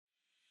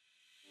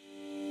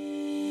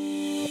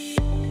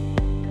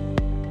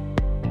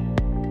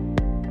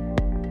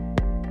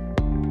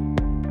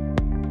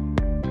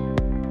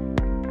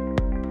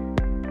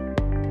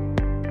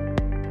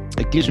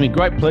Gives me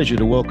great pleasure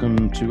to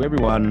welcome to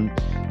everyone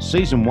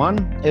Season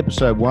 1,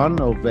 Episode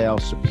 1 of our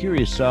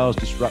Superior Sales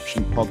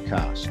Disruption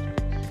podcast.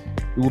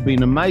 It will be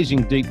an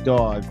amazing deep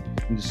dive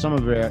into some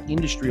of our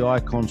industry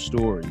icon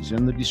stories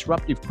and the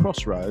disruptive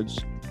crossroads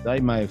they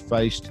may have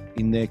faced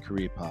in their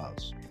career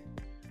paths.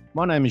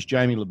 My name is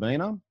Jamie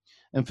Labina,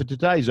 and for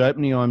today's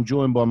opening, I'm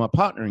joined by my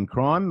partner in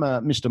crime,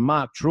 Mr.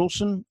 Mark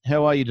Trulson.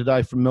 How are you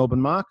today from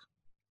Melbourne, Mark?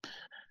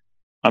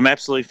 I'm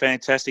absolutely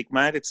fantastic,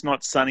 mate. It's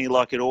not sunny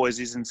like it always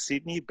is in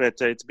Sydney, but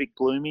it's a bit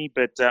gloomy,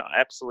 but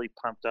absolutely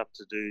pumped up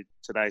to do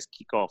today's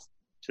kickoff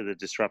to the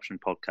Disruption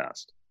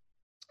podcast.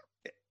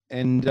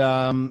 And,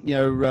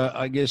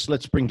 I guess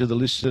let's bring to the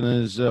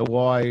listeners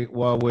why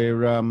we're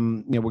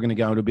going to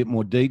go into a bit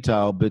more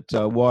detail, but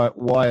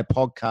why a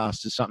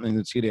podcast is something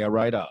that's hit our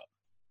radar.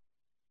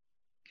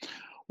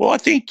 Well, I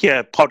think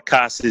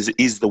podcast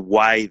is the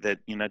way that,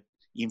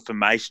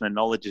 information and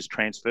knowledge is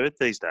transferred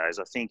these days.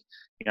 I think,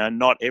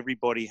 not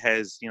everybody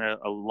has,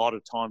 a lot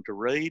of time to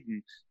read,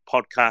 and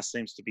podcast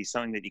seems to be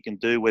something that you can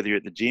do whether you're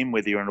at the gym,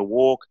 whether you're on a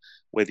walk,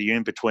 whether you're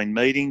in between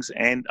meetings.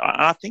 And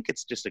I think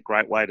it's just a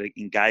great way to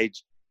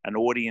engage an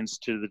audience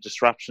to the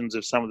disruptions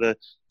of some of the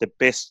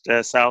best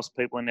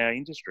salespeople in our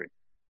industry.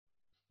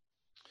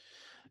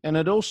 And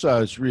it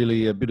also is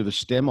really a bit of a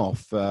stem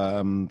off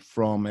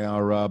from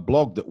our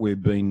blog that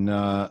we've been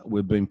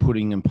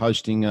putting and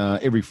posting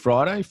every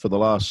Friday for the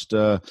last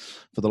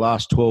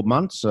 12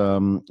 months.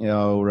 Our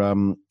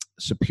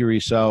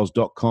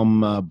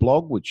superiorsales.com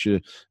blog, which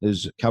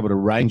has covered a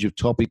range of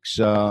topics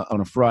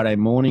on a Friday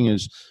morning,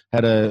 has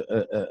had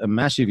a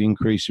massive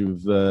increase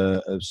of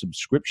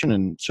subscription.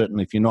 And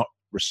certainly, if you're not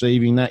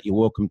receiving that, you're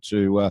welcome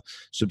to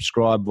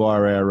subscribe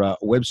via our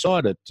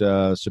website at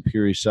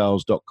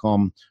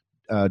superiorsales.com.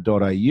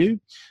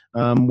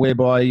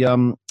 Whereby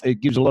it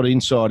gives a lot of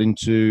insight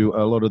into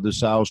a lot of the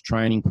sales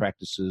training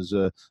practices,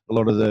 a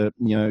lot of the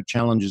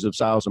challenges of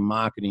sales and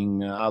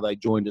marketing. Are they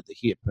joined at the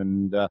hip?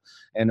 And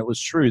it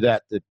was through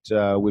that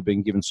we've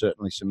been given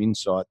certainly some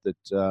insight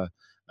that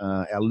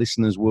our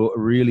listeners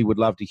would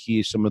love to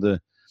hear some of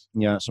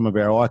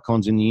our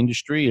icons in the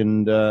industry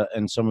and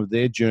some of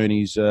their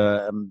journeys.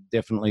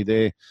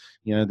 Definitely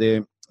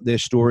their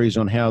stories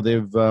on how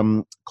they've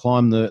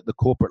climbed the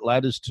corporate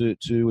ladders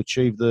to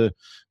achieve the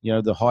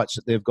heights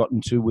that they've gotten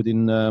to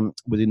within the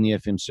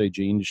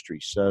FMCG industry.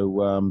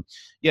 So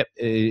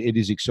it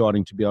is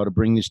exciting to be able to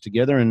bring this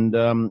together,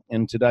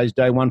 and today's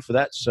day one for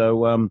that.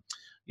 So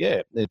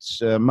it's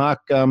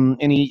Mark.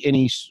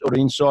 Any sort of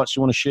insights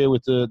you want to share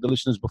with the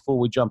listeners before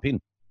we jump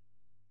in?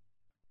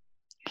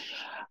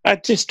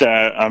 What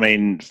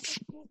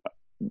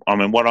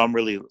I'm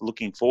really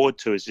looking forward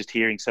to is just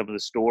hearing some of the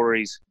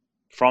stories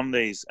from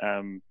these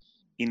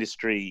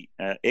industry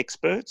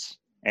experts,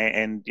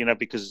 and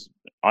because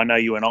I know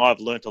you and I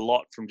have learnt a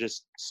lot from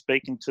just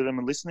speaking to them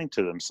and listening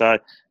to them. So,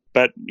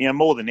 but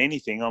more than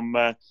anything, I'm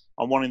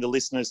wanting the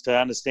listeners to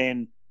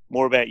understand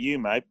more about you,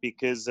 mate,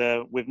 because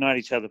we've known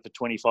each other for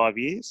 25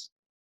 years.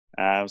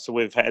 So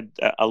we've had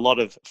a lot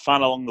of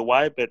fun along the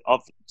way, but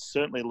I've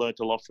certainly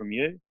learnt a lot from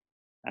you.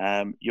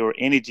 Your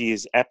energy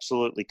is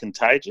absolutely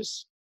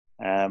contagious.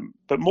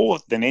 But more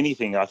than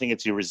anything, I think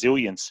it's your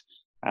resilience.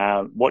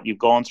 What you've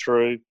gone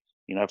through,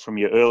 from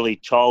your early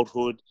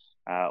childhood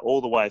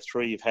all the way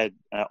through, you've had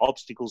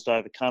obstacles to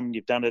overcome, and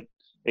you've done it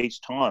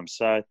each time.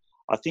 So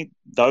I think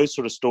those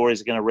sort of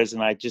stories are going to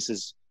resonate just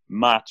as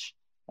much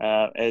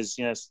as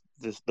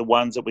the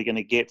ones that we're going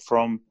to get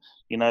from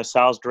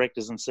sales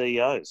directors and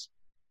CEOs.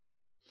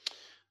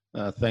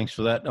 Thanks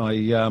for that.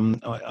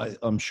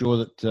 I'm sure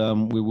that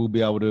we will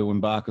be able to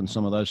embark on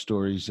some of those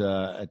stories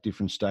at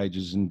different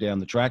stages and down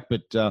the track.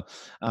 But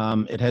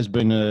it has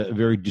been a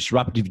very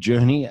disruptive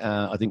journey.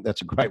 I think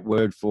that's a great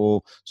word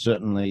for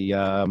certainly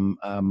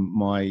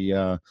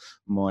my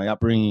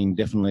upbringing.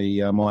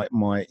 Definitely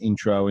my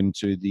intro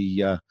into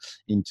the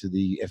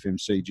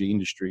FMCG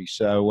industry.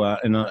 So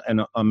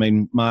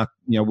Mark,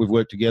 we've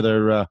worked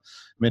together.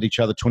 Met each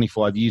other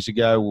 25 years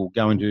ago. We'll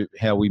go into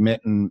how we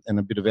met and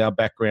a bit of our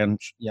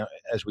background,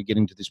 as we get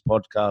into this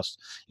podcast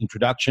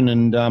introduction.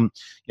 And to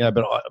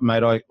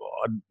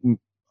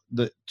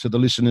the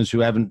listeners who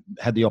haven't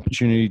had the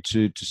opportunity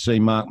to see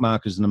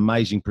Mark is an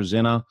amazing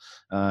presenter.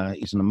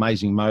 He's an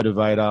amazing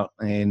motivator,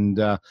 and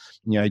I've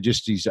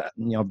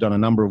done a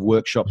number of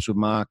workshops with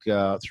Mark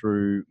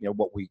through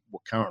what we're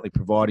currently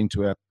providing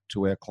to our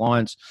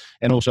clients,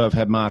 and also I've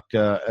had Mark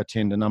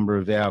attend a number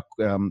of our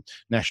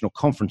national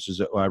conferences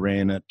that I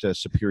ran at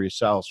Superior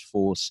Sales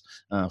Force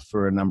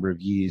for a number of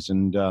years,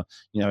 and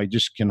he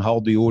just can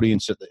hold the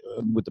audience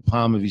with the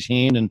palm of his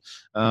hand, and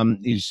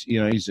he's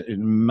an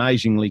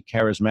amazingly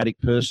charismatic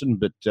person,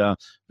 but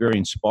very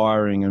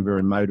inspiring and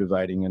very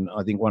motivating. And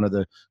I think one of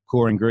the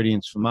core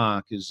ingredients for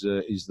Mark is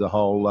the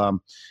whole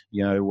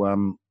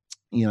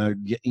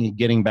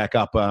getting back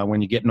up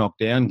when you get knocked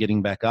down,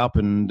 getting back up,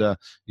 and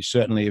you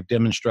certainly have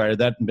demonstrated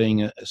that. And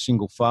being a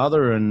single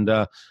father and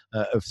of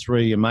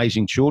 3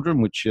 amazing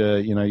children, which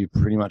you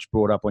pretty much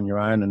brought up on your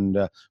own, and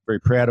very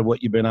proud of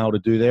what you've been able to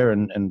do there,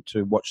 and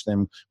to watch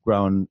them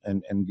grow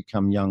and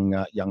become young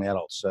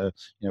adults. So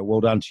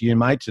well done to you,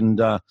 mate. And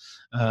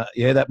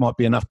that might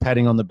be enough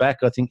patting on the back,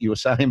 I think you were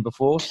saying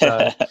before.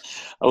 So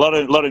a lot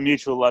of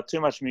mutual love,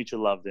 too much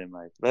mutual love there,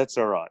 mate. That's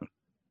all right.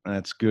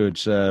 That's good.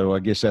 So I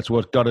guess that's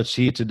what got us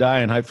here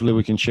today, and hopefully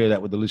we can share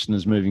that with the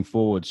listeners moving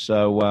forward.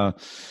 So,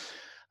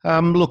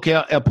 look,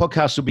 our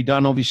podcast will be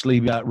done obviously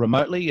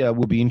remotely.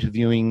 We'll be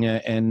interviewing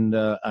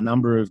a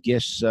number of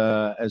guests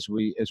as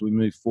we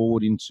move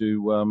forward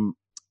into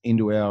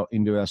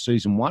our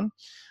season 1.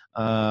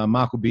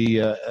 Mark will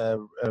be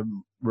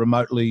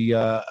remotely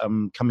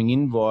coming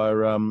in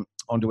via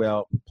onto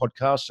our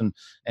podcast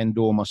and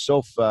or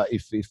myself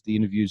if the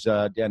interviews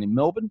are down in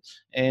Melbourne,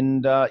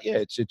 and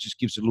it just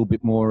gives it a little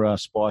bit more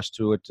spice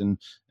to it, and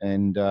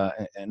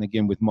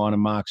again, with mine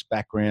and Mark's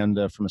background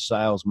from a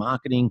sales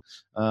marketing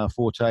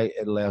forte,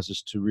 it allows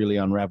us to really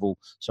unravel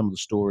some of the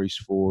stories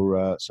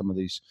for some of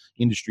these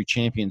industry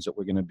champions that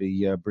we're going to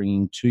be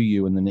bringing to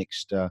you in the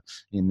next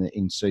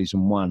in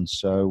season 1.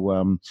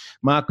 So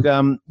Mark,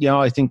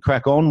 I think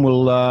crack on.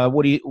 What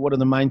are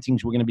the main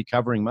things we're going to be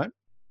covering, mate?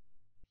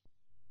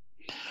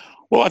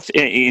 Well,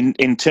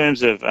 in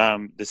terms of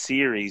the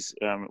series,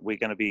 we're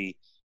going to be,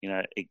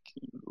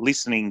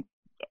 listening.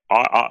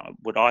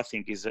 What I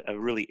think is a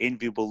really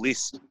enviable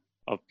list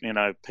of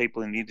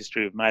people in the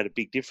industry who've made a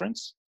big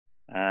difference.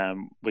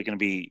 We're going to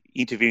be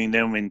interviewing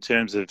them in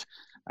terms of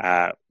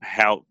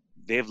how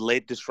they've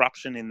led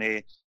disruption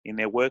in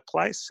their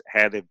workplace,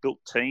 how they've built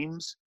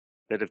teams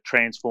that have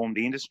transformed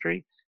the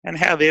industry, and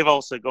how they've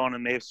also gone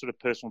on their sort of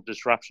personal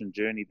disruption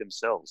journey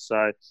themselves.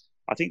 So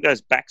I think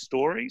those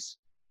backstories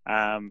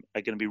are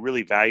going to be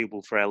really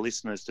valuable for our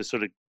listeners to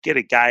sort of get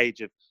a gauge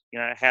of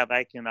how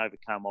they can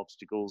overcome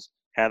obstacles,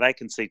 how they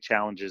can see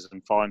challenges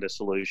and find a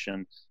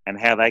solution, and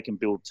how they can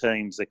build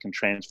teams that can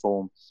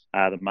transform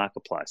the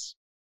marketplace.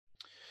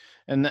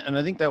 And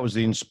I think that was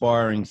the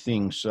inspiring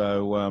thing.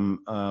 So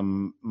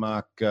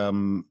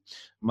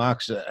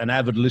Mark's an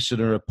avid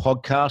listener of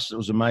podcasts. It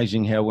was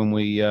amazing how when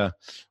we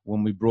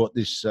brought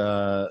this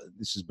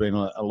has been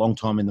a long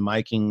time in the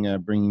making,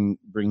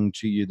 bringing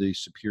to you the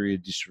Superior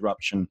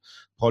Disruption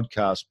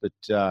podcast. But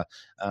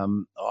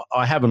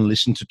I haven't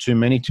listened to too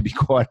many, to be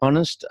quite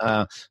honest.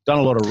 Done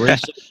a lot of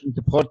research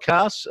into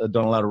podcasts.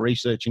 Done a lot of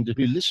research into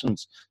who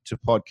listens to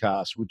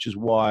podcasts, which is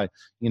why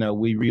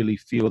we really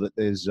feel that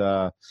there's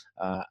an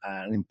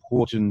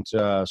important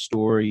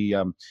story.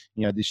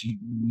 This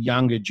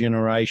younger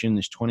generation,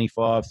 this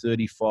 25,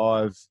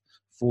 35,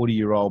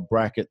 40-year-old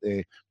bracket,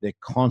 they're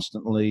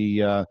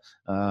constantly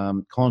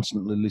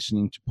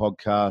listening to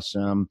podcasts,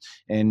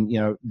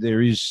 and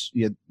there is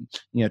to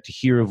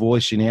hear a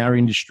voice in our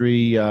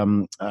industry.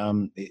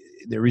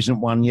 There isn't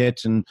one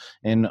yet, and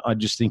I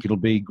just think it'll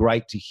be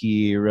great to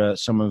hear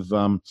some of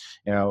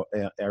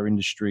our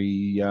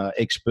industry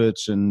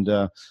experts and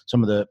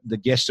some of the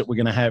guests that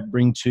we're going to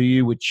bring to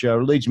you, which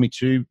leads me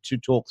to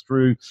talk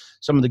through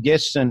some of the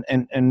guests and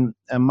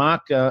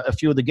Mark, a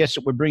few of the guests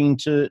that we're bringing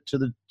to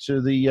the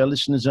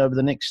listeners over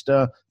the next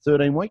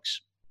 13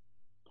 weeks.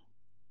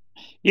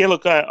 Yeah,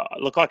 look,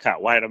 I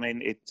can't wait. I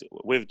mean,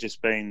 we've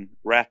just been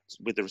wrapped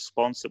with the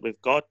response that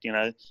we've got.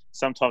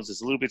 Sometimes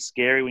it's a little bit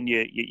scary when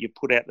you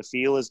put out the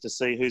feelers to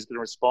see who's going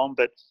to respond,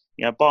 but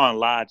by and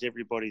large,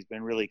 everybody's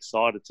been really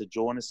excited to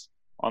join us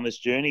on this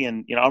journey.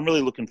 And I'm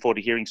really looking forward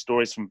to hearing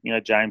stories from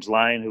James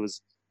Lane, who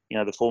was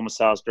the former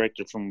sales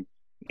director from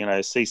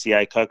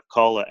CCA,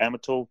 Coca-Cola,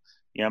 Amatil.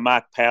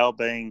 Mark Powell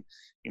being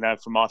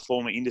from my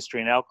former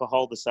industry in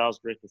alcohol, the sales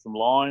director from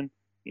Lion.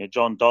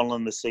 John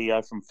Donlan, the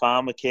CEO from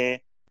Pharmacare.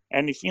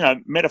 And if,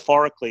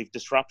 metaphorically, if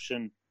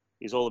disruption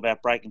is all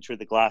about breaking through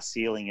the glass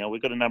ceiling,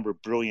 we've got a number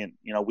of brilliant,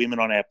 women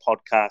on our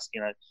podcast,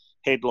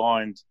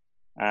 headlined,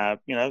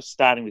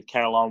 starting with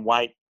Caroline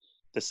Waite,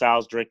 the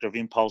sales director of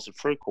Impulse at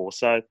Frucor.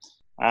 So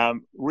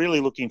really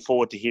looking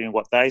forward to hearing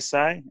what they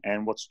say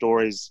and what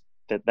stories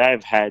that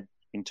they've had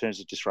in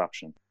terms of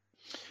disruption.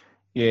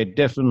 Yeah,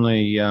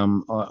 definitely.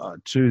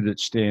 Two that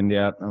stand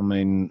out. I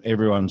mean,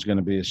 everyone's going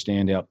to be a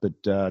standout,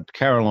 but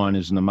Caroline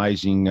is an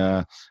amazing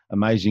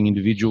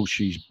individual.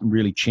 She's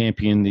really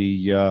championed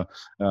the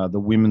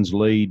women's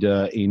lead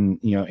in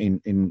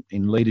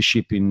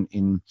leadership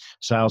in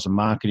sales and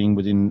marketing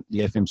within the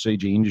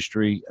FMCG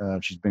industry.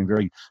 She's been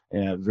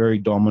very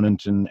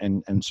dominant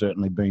and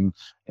certainly been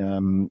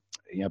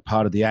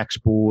part of the Axe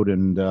board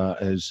and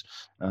has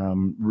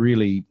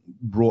really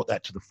brought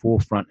that to the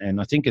forefront.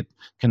 And I think it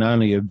can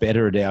only have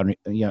bettered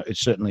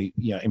it's certainly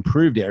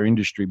improved our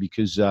industry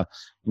because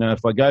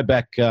if I go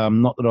back,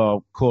 not that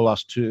I'll call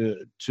us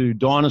to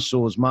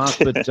dinosaurs, Mark,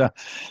 but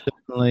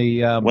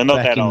certainly we're not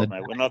that old,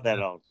 mate. We're not that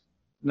old.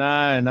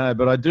 No,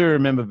 but I do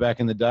remember back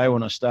in the day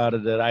when I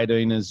started at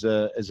 18 as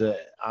a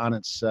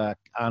Arnott's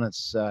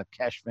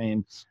cash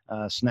van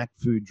snack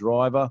food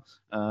driver.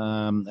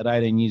 At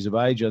 18 years of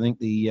age, I think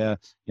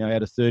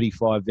out of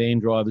 35 van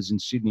drivers in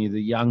Sydney,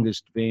 the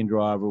youngest van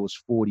driver was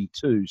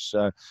 42.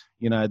 So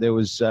there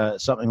was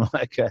something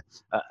like a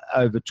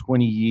over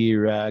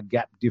 20-year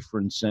gap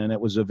difference, and it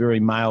was a very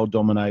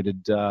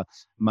male-dominated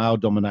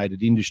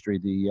industry.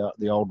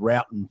 The old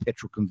route and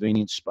petrol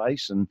convenience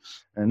space, and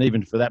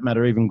even for that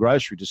matter, even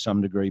grocery to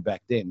some degree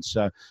back then.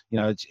 So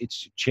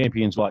it's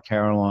champions like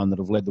Caroline that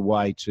have led the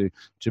way to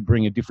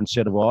bring a different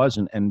set of eyes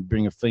and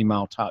bring a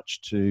female touch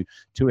to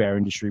our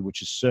industry, which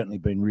has certainly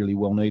been really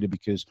well needed,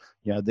 because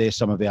they're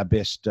some of our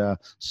best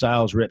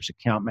sales reps,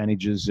 account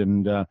managers,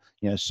 and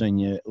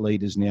senior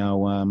leaders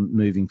now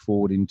moving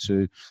forward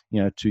into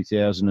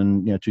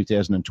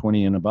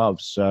 2020 and above.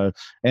 So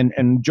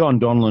and John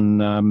Donlan,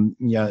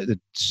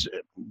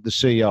 the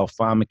CEO of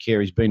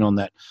Pharmacare, has been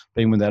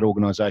with that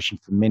organisation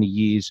for many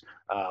years.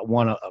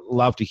 I'd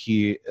love to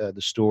hear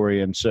the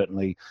story, and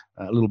certainly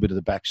a little bit of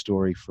the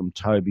backstory from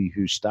Toby,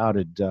 who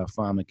started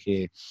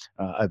Pharmacare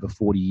over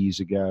 40 years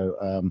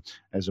ago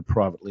as a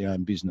privately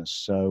owned business.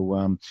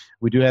 So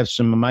we do have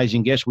some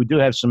amazing guests. We do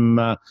have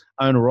some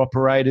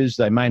owner-operators.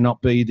 They may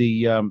not be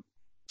the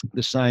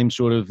same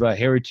sort of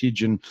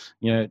heritage and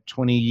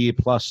 20-year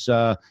plus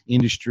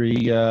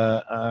industry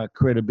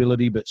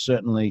credibility, but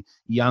certainly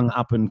young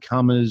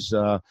up-and-comers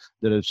that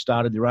have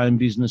started their own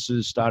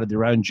businesses, started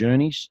their own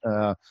journeys,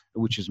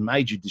 which is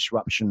major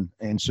disruption,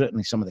 and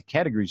certainly some of the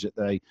categories that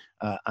they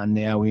are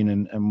now in,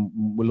 and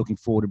we're looking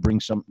forward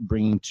to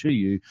bringing to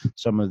you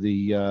some of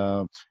the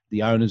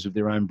owners of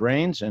their own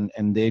brands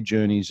and their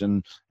journeys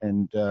and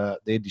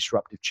their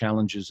disruptive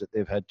challenges that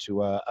they've had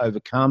to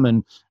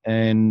overcome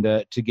and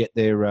to get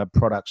their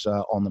products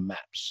on the map.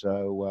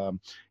 So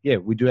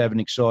we do have an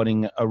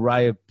exciting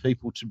array of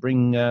people to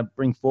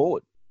bring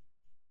forward.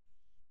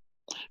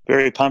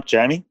 Very pumped,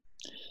 Jamie.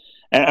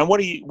 And what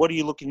are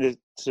you looking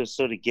to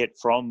sort of get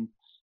from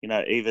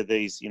either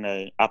these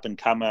up and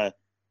comer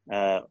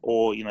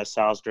or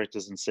sales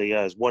directors and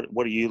CEOs? What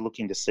are you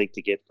looking to seek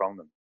to get from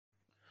them?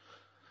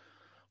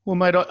 Well,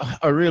 mate,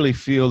 I really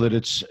feel that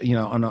it's,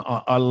 and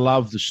I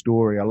love the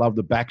story. I love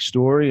the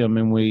backstory. I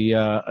mean, we,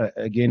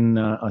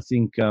 I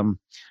think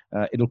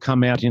it'll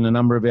come out in a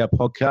number of our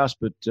podcasts,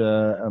 but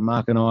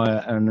Mark and I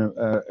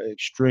are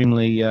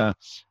extremely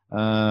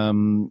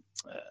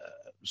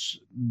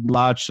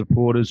large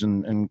supporters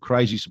and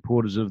crazy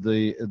supporters of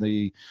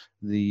the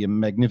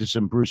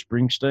magnificent Bruce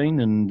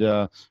Springsteen, and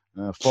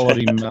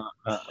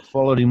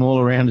followed him all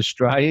around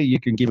Australia. You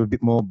can give a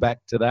bit more back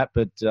to that,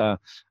 but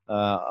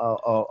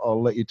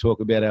I'll let you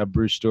talk about our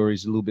Bruce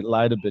stories a little bit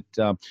later.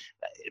 But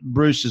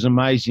Bruce's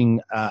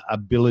amazing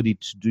ability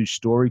to do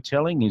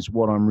storytelling is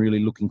what I'm really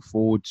looking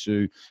forward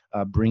to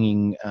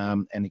bringing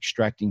and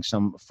extracting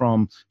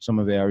from some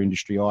of our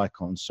industry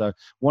icons. So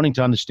wanting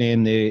to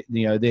understand their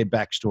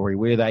backstory,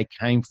 where they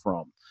came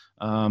from.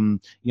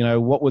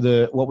 What were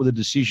the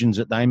decisions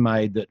that they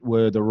made that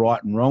were the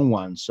right and wrong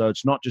ones? So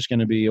it's not just going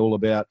to be all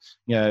about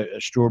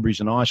strawberries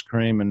and ice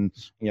cream and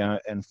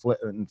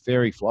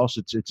fairy floss.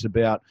 It's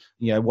about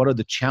what are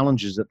the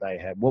challenges that they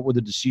had? What were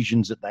the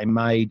decisions that they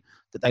made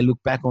that they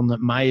look back on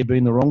that may have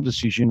been the wrong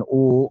decision,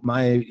 or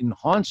may, in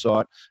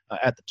hindsight,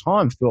 at the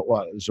time felt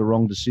like it was a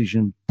wrong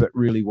decision, but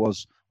really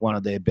was one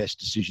of their best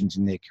decisions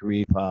in their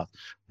career path.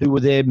 Who were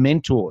their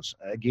mentors?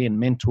 Again,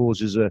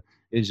 mentors is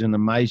an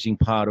amazing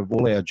part of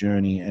all our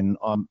journey, and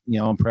I'm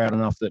proud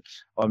enough that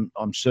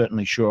I'm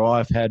certainly sure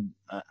I've had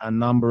a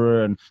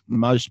number, and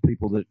most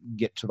people that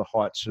get to the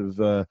heights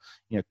of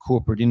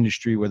corporate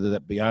industry, whether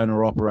that be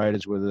owner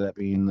operators, whether that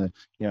be in the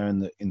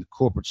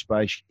corporate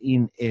space,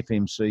 in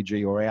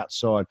FMCG or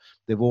outside,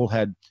 they've all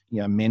had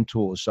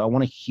mentors. So I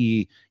want to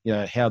hear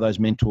how those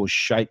mentors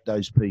shaped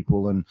those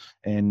people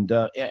and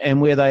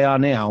where they are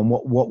now, and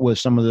what were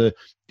some of the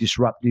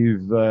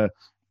disruptive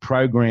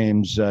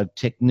programs,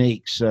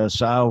 techniques,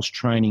 sales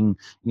training,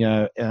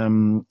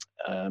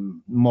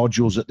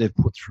 modules that they've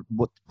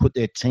put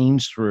their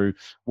teams through,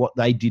 what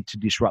they did to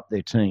disrupt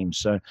their teams.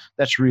 So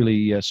that's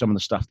really some of the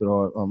stuff that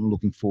I'm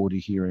looking forward to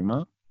hearing,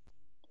 Mark.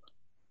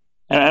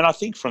 And I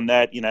think from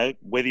that,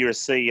 whether you're a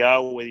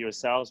CEO or whether you're a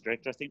sales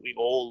director, I think we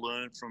all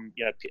learn from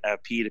a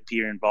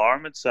peer-to-peer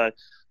environment. So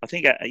I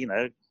think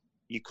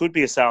you could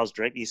be a sales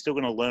director. You're still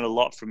going to learn a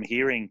lot from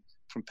hearing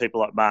from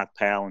people like Mark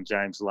Powell and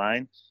James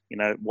Lane.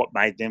 What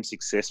made them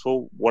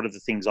successful? What are the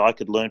things I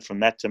could learn from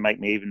that to make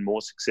me even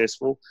more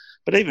successful?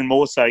 But even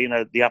more so,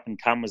 the up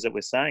and comers that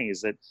we're saying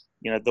is that,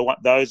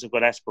 those who've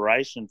got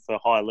aspiration for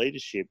high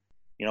leadership,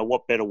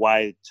 what better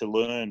way to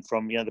learn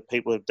from, the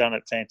people who've done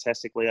it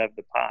fantastically over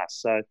the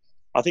past. So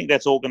I think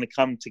that's all going to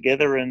come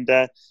together, and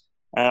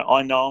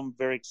I know I'm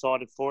very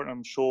excited for it.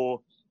 I'm sure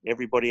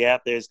everybody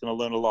out there is going to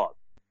learn a lot.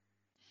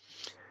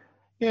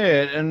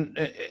 Yeah,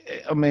 and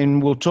I mean,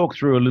 we'll talk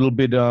through a little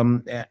bit. Our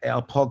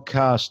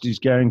podcast is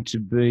going to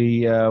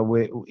be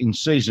in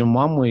season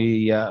 1.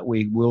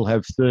 We will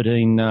have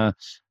 13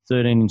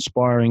 13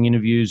 inspiring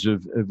interviews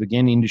of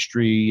again,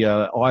 industry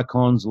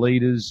icons,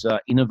 leaders,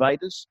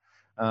 innovators.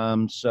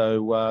 That's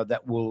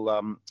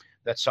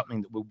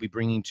something that we'll be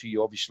bringing to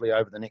you, obviously,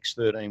 over the next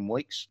 13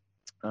 weeks.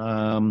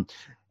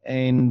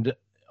 And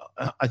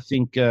I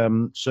think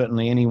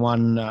certainly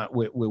anyone,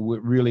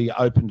 we're really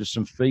open to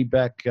some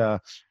feedback.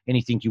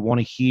 Anything you want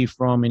to hear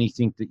from,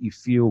 anything that you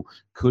feel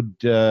could,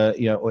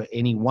 or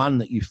anyone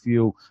that you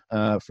feel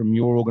from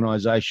your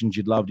organisations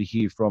you'd love to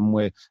hear from,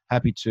 we're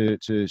happy to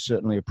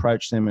certainly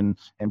approach them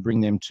and bring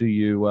them to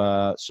you,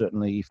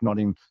 certainly, if not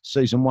in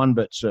season 1,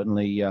 but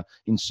certainly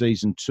in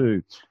season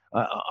 2.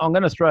 I'm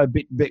going to throw a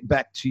bit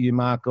back to you,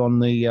 Mark, on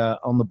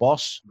the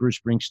boss, Bruce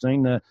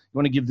Springsteen. You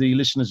want to give the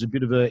listeners a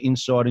bit of an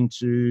insight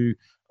into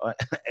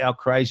our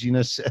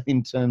craziness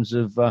in terms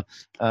of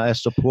our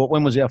support.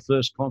 When was our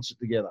first concert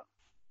together?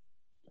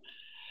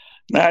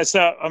 No,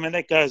 so I mean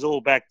that goes all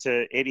back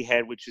to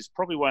Etihad, which is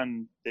probably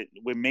one that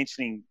we're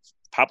mentioning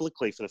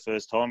publicly for the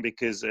first time,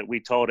 because we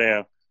told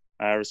our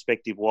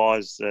respective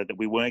wives that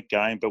we weren't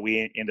going, but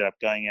we ended up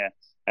going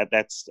at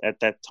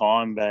that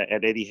time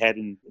at Etihad,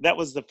 and that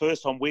was the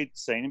first time we'd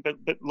seen him.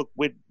 But look,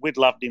 we'd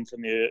loved him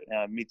from the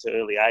mid to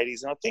early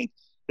 '80s, and I think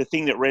the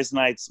thing that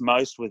resonates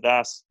most with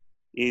us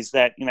is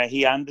that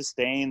he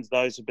understands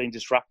those who've been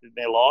disrupted in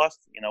their life,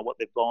 what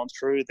they've gone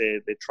through, their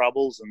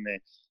troubles,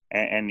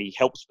 and he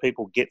helps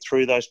people get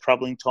through those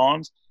troubling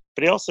times.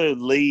 But he also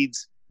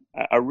leads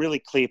a really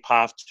clear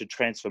path to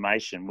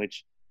transformation,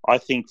 which I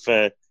think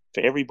for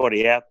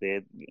everybody out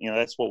there,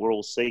 that's what we're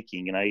all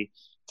seeking.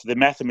 For the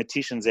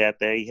mathematicians out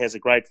there, he has a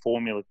great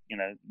formula.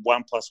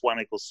 1 +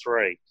 1 =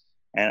 3,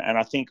 and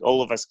I think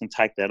all of us can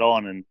take that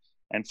on.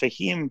 And for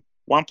him,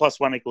 1 +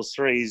 1 =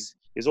 3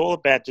 is all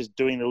about just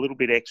doing a little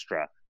bit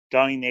extra,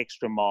 going the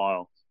extra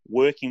mile,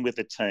 working with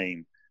a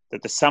team.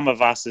 That the sum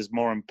of us is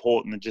more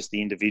important than just the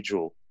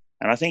individual.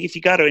 And I think if you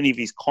go to any of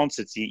his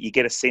concerts, you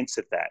get a sense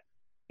of that.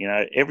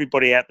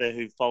 Everybody out there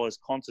who follows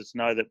concerts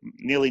know that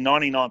nearly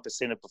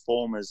 99% of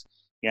performers,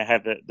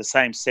 have the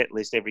same set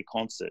list every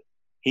concert.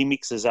 He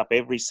mixes up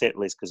every set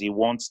list because he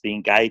wants the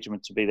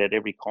engagement to be at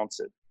every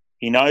concert.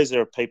 He knows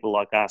there are people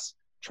like us,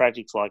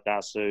 tragics like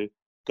us, who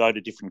go to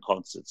different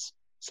concerts.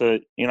 So,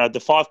 the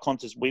 5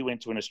 concerts we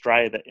went to in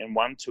Australia, in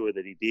one tour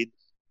that he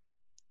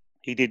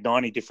did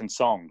 90 different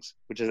songs,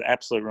 which is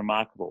absolutely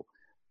remarkable.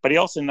 But he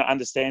also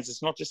understands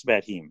it's not just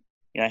about him.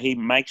 He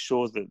makes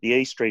sure that the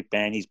E Street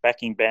Band, his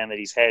backing band that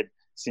he's had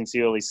since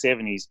the early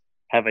 70s,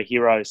 have a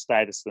hero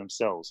status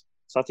themselves.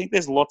 So I think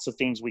there's lots of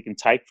things we can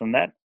take from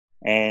that.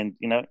 And,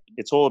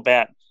 it's all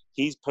about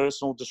his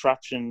personal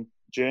disruption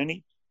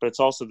journey, but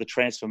it's also the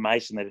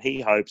transformation that he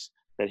hopes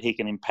that he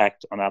can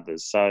impact on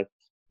others. So,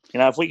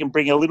 if we can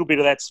bring a little bit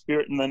of that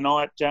spirit in the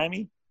night,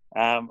 Jamie,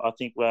 I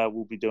think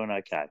we'll be doing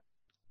okay.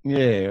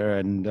 Yeah,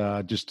 and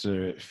just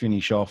to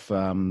finish off,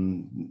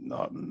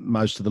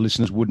 most of the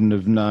listeners wouldn't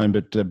have known,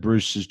 but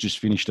Bruce has just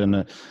finished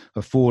a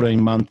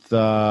 14-month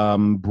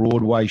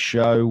Broadway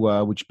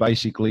show, which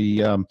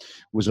basically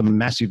was a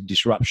massive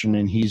disruption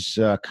in his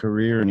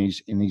career and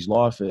in his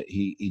life.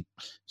 He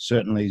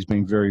certainly has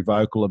been very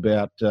vocal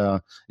about.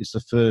 It's the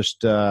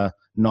first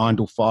 9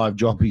 to 5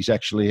 job he's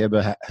actually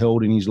ever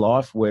held in his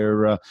life,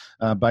 where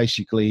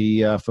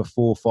basically for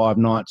 4 or 5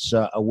 nights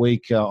a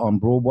week on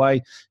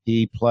Broadway,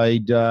 he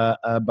played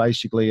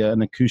basically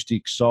an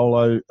acoustic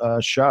solo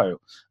show.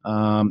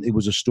 It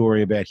was a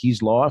story about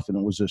his life, and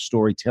it was a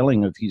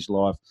storytelling of his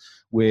life,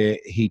 where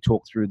he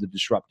talked through the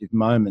disruptive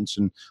moments.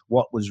 And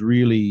what was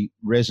really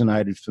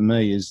resonated for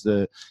me is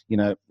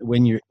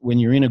when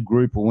you're in a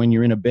group or when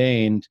you're in a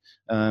band,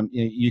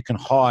 you can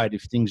hide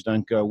if things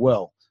don't go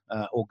well.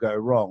 Or go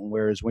wrong.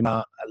 Whereas when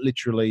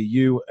literally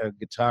you, a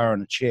guitar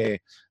and a chair,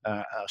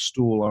 a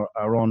stool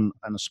are on,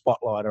 and a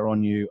spotlight are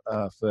on you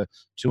for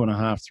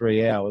 2.5,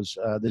 3 hours,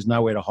 there's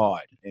nowhere to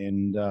hide.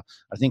 And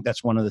I think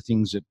that's one of the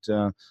things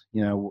that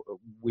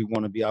we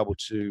want to be able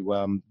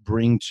to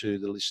bring to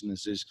the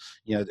listeners is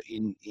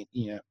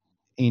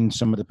in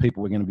some of the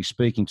people we're going to be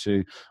speaking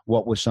to,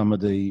 what were some of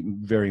the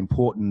very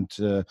important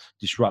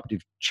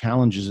disruptive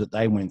challenges that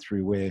they went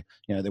through, where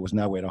there was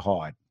nowhere to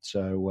hide.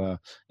 So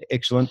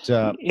excellent.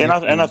 I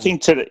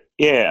think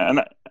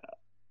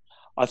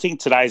I think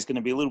today is going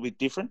to be a little bit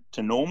different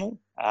to normal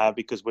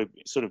because we're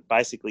sort of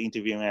basically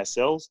interviewing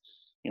ourselves.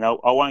 I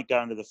won't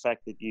go into the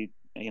fact that you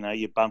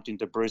bumped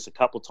into Bruce a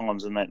couple of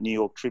times on that New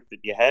York trip that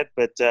you had,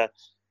 but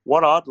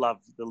what I'd love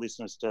the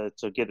listeners to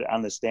get an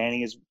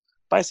understanding is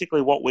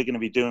basically what we're going to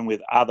be doing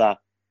with other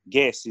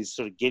guests is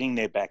sort of getting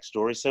their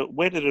backstory. So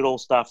where did it all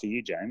start for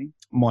you, Jamie?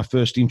 My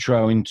first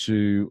intro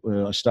into,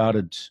 I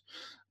started,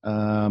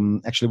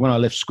 actually when I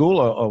left school,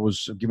 I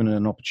was given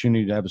an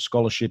opportunity to have a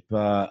scholarship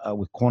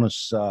with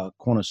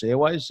Qantas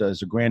Airways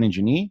as a ground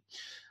engineer.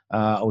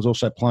 I was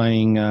also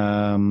playing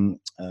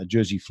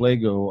Jersey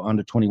Flegg or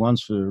under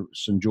 21s for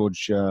St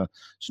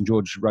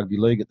George Rugby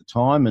League at the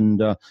time,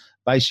 and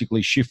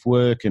basically shift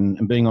work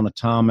and being on a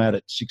tarmac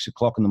at 6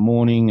 o'clock in the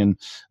morning. And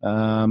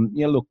I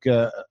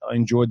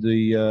enjoyed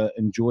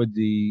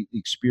the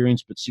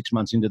experience. But 6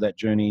 months into that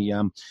journey,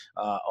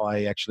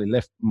 I actually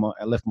left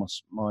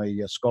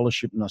my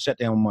scholarship, and I sat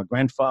down with my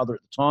grandfather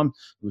at the time,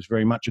 who was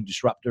very much a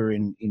disruptor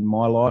in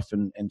my life,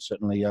 and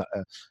certainly a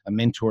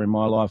mentor in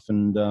my life.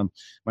 And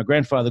my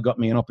grandfather got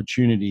me an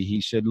opportunity.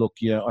 He said, "Look,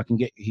 I can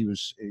get."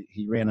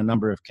 He ran a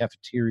number of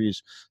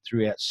cafeterias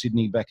throughout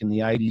Sydney back in the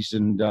 80s,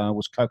 and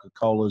was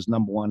Coca-Cola's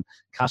number one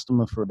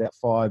customer for about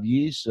 5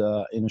 years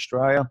in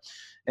Australia.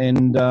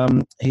 And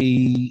I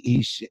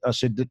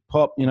said,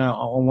 "Pop, I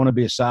want to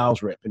be a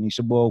sales rep." And he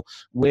said, "Well,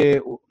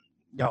 where?"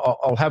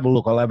 I'll have a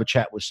look. I'll have a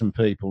chat with some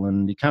people.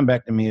 And he came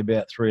back to me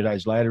about 3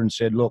 days later and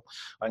said, "Look,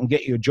 I can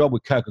get you a job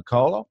with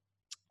Coca-Cola.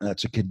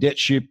 It's a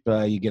cadetship.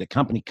 You get a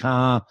company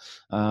car,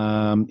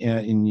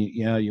 and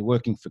you're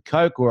working for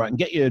Coke, or I can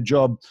get you a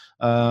job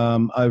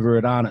over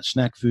at Arnott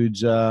Snack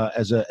Foods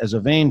as a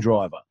van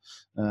driver.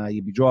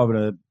 You'd be driving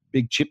a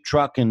big chip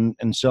truck and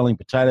selling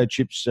potato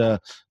chips,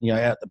 out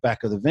the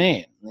back of the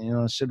van."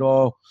 I said,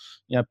 "Oh,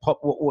 Pop,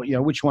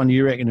 which one do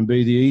you reckon would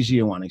be the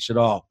easier one?" He said,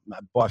 "Oh,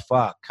 by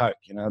far, Coke.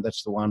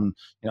 That's the one.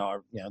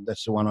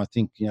 That's the one I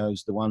think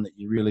is the one that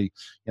you really,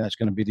 it's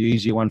going to be the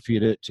easier one for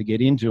you to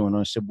get into." And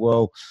I said,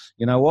 "Well,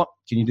 you know what?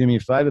 Can you do me a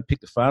favour? Pick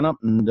the phone up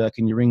and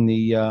can you ring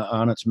the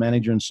Arnott's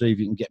manager and see if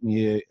you can get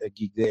me a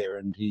gig there?"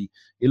 And he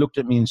looked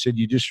at me and said,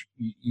 "You just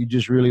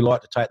really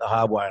like to take the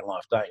hard way in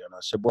life, don't you?" And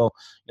I said, "Well,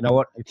 you know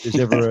what? If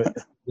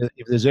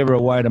there's ever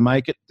a way to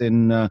make it,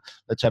 then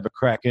let's have a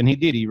crack." And he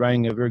did. He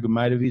rang a very good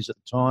mate of his at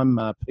the time,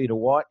 Peter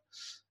White.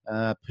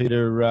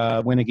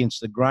 Peter went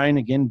against the grain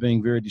again,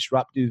 being very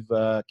disruptive.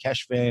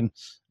 Cash van,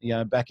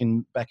 back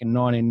in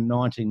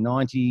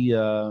 1990,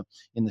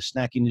 in the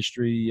snack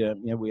industry,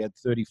 we had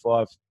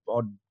 35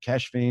 odd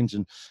cash vans,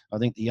 and I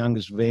think the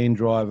youngest van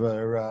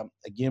driver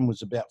again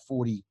was about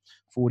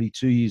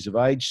 42 years of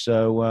age.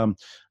 So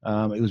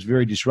it was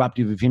very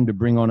disruptive of him to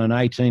bring on an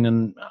 18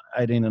 and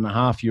a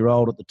half year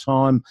old at the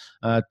time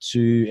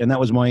and that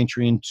was my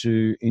entry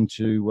into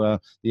the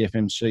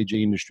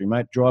FMCG industry,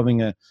 mate,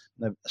 driving a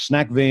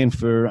snack van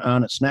for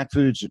Arnott Snack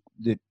Foods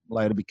that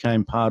later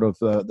became part of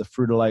the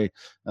Frito-Lay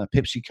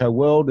PepsiCo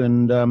world.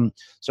 And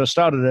so I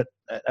started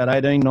at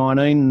 18,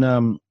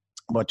 19.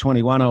 By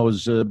 21, I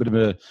was a bit of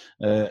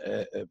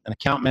an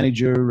account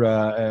manager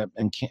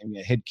and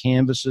head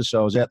canvasser.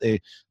 So I was out there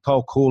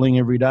cold calling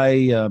every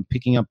day,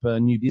 picking up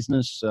new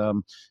business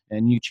and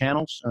new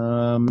channels.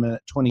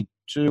 At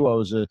 22, I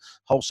was a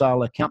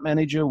wholesale account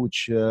manager,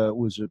 which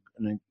was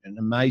an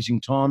amazing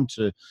time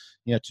to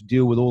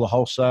deal with all the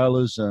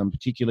wholesalers,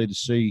 particularly to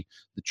see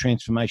the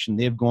transformation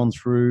they've gone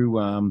through.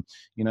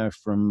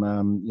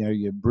 From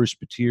your Bruce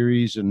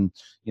Patiris, and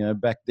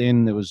back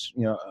then there was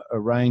a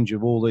range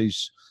of all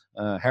these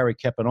Harry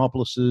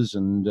Kapanopouloses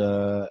and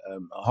a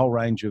whole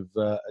range of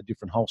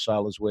different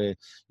wholesalers where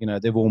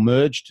they've all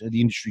merged.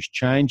 The industry's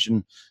changed,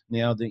 and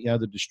now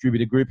the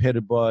distributor group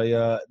headed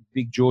by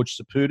Big George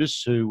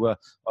Saputis, who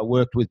I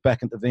worked with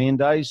back at the van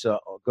days.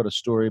 I've got a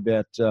story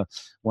about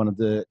one of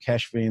the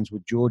cash vans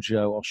with George.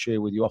 I'll share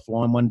with you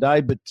offline one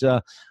day. But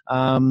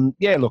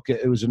look,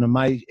 it was an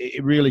amazing.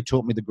 It really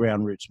taught me the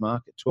ground roots,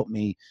 Mark. It taught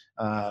me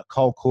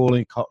cold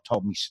calling,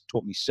 taught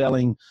me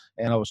selling,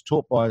 and I was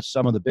taught by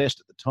some of the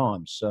best at the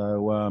time. So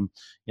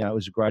it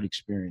was a great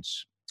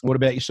experience. What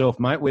about yourself,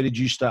 mate? Where did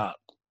you start?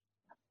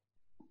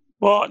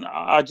 Well,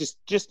 I just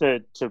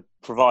to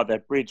provide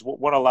that bridge,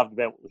 what I loved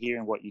about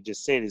hearing what you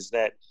just said is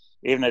that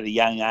even at a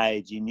young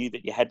age, you knew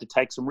that you had to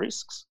take some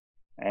risks,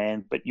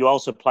 but you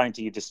also playing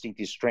to your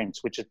distinctive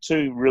strengths, which are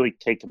two really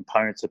key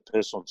components of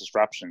personal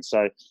disruption.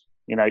 So,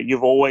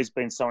 you've always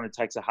been someone who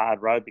takes a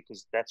hard road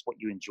because that's what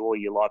you enjoy.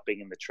 You like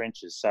being in the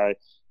trenches. So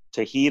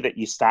to hear that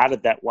you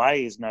started that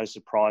way is no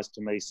surprise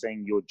to me,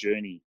 seeing your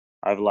journey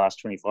over the last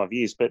 25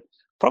 years. But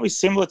probably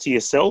similar to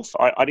yourself,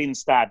 I didn't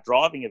start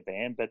driving a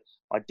van, but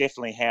I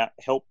definitely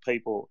helped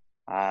people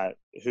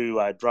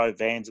who drove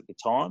vans at the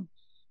time.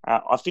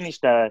 I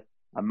finished a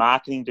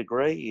marketing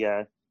degree,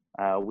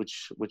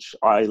 which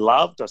I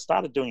loved. I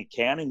started doing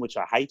accounting, which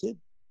I hated.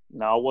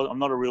 I'm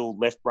not a real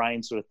left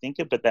brain sort of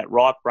thinker, but that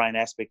right brain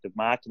aspect of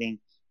marketing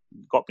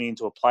got me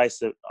into a place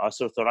that I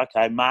sort of thought,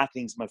 okay,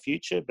 marketing's my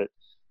future. But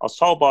I was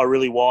told by a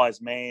really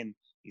wise man,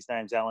 his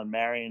name's Alan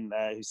Marion,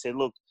 who said,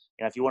 look,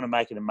 if you want to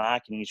make it in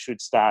marketing, you should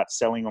start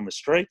selling on the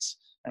streets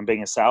and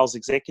being a sales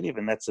executive.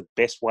 And that's the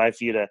best way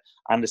for you to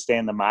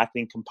understand the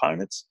marketing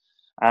components.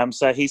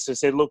 So he sort of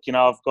said, look,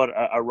 I've got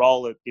a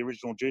role at the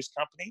Original Juice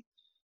Company.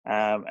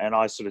 And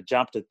I sort of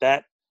jumped at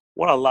that.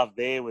 What I loved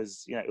there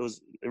was, it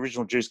was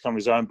Original Juice Company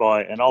was owned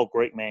by an old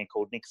Greek man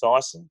called Nick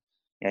Thyssen.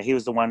 He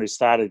was the one who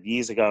started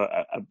years ago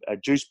a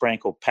juice brand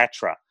called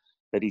Patra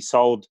that he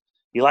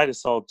later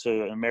sold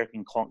to an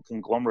American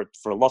conglomerate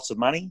for lots of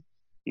money.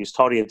 He was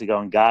told he had to go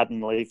on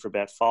garden leave for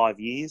about 5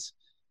 years.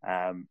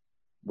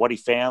 What he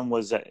found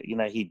was that,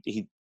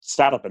 he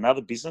started up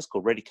another business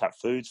called Ready Cut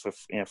Foods for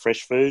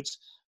fresh foods.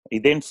 He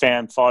then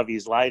found 5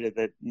 years later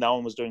that no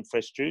one was doing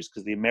fresh juice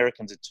because the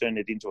Americans had turned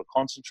it into a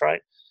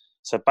concentrate.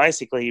 So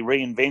basically, he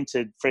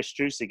reinvented Fresh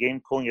Juice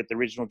again, calling it the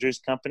Original Juice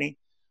Company.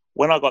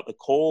 When I got the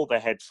call, they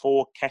had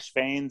 4 cash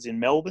vans in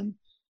Melbourne,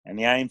 and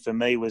the aim for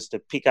me was to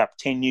pick up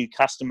 10 new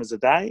customers a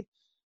day.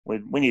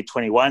 When you're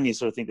 21, you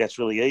sort of think that's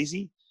really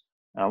easy.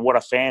 What I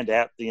found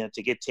out,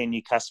 to get 10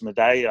 new customers a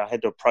day, I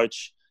had to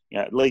approach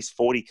at least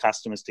 40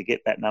 customers to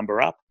get that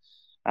number up.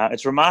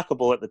 It's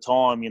remarkable at the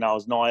time, I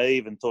was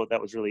naive and thought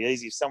that was really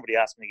easy. If somebody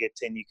asked me to get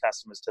 10 new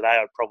customers today,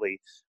 I'd probably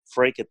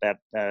freak at that,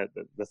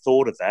 the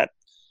thought of that.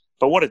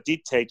 But what it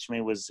did teach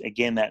me was,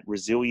 again, that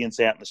resilience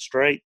out in the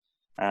street.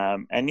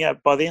 And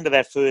by the end of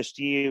that first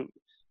year,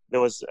 there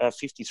was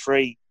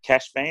 53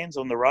 cash vans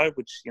on the road,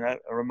 which,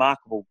 a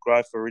remarkable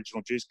growth for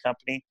Original Juice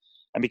Company.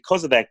 And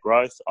because of that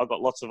growth, I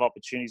got lots of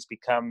opportunities to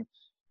become,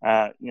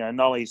 not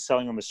only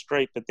selling on the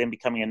street, but then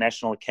becoming a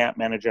national account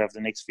manager over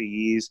the next few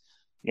years,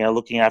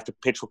 looking after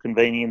petrol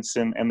convenience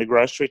and the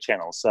grocery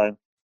channel. So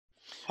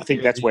I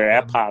think that's where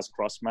our paths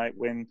crossed, mate,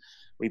 when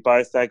we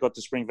both got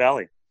to Spring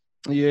Valley.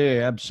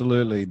 Yeah,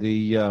 absolutely.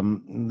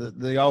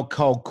 The old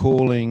cold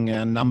calling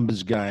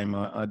numbers game.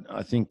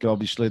 I think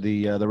obviously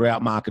the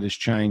route market has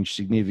changed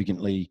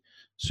significantly,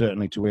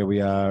 certainly to where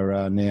we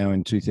are now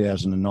in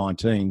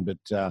 2019. But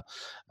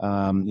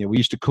we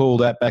used to call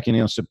that back in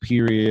our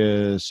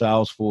Superior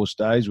Salesforce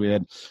days. We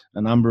had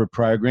a number of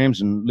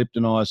programs, and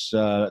Lipton Ice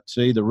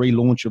Tea, the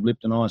relaunch of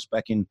Lipton Ice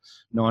back in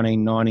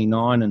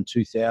 1999 and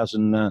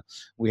 2000.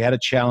 We had a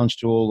challenge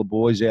to all the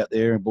boys out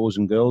there, boys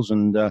and girls,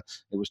 and it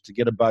was to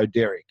get a Bo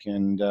Derek.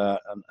 And a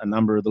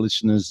number of the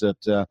listeners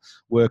that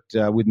worked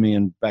with me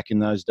and back in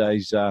those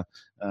days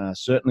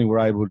certainly were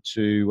able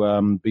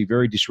to be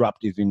very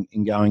disruptive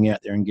in going out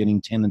there and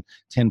getting 10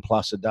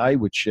 plus a day,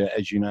 which,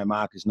 as you know,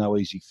 Mark, is no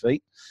easy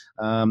feat.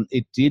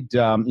 It did,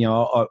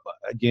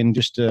 again,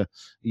 just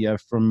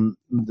from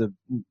the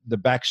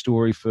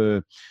backstory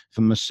for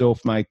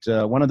myself, mate,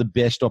 one of the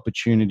best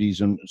opportunities,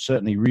 and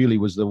certainly really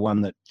was the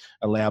one that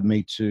allowed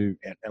me to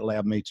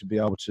be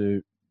able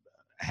to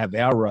have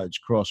our roads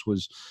cross,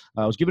 was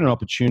I was given an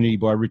opportunity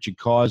by Richard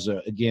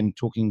Kaiser, again,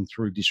 talking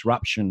through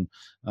disruption.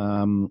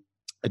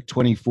 At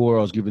 24,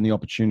 I was given the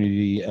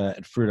opportunity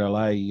at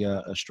Frito-Lay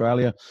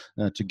Australia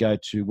to go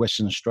to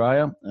Western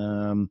Australia.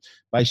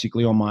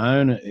 Basically on my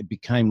own, it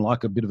became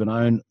like a bit of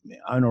an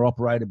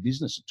owner-operator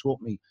business. It taught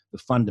me the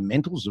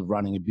fundamentals of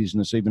running a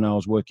business, even though I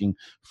was working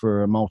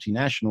for a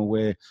multinational,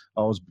 where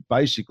I was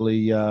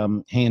basically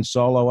hand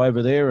solo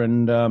over there.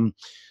 And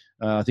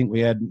I think we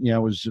had, it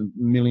was $1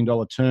 million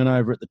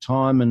turnover at the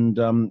time,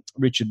 and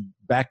Richard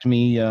backed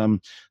me.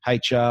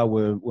 HR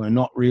were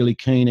not really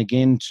keen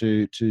again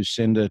to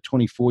send a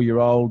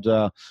 24-year-old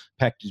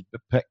pack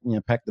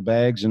the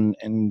bags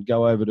and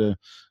go over to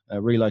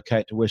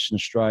relocate to Western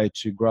Australia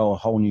to grow a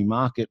whole new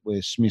market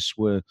where Smiths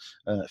were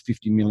a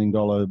 $50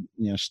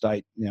 million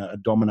state, a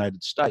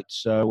dominated state.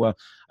 So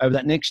over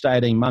that next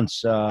 18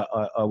 months,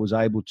 I was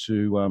able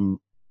to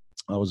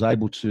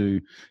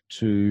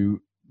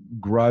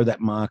grow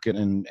that market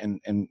and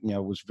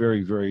was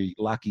very, very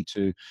lucky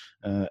to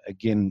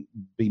again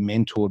be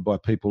mentored by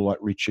people like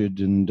Richard,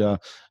 and at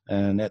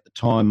the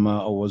time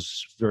I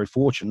was very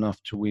fortunate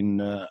enough to win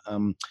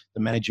the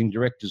Managing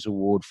Directors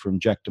Award from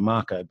Jack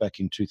DeMarco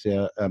back in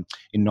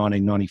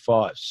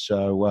 1995.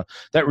 So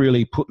that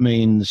really put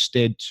me in the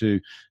stead to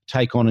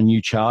take on a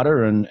new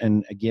charter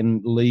and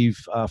again leave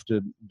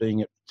after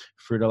being at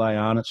Frito-Lay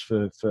Arnott's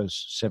for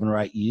 7 or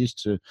 8 years,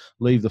 to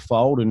leave the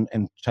fold and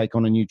take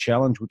on a new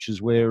challenge, which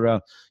is where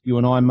you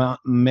and I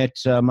met,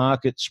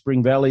 Mark, at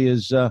Spring Valley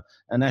as a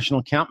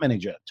national account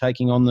manager,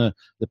 taking on the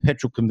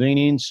petrol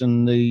convenience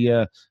and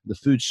the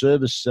food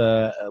service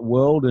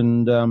world.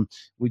 And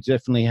we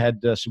definitely had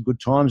some good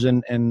times,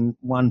 and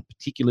one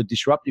particular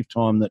disruptive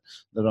time that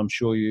I'm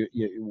sure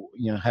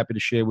you're happy to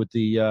share with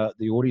the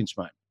audience,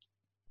 mate.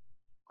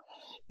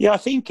 Yeah, I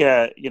think,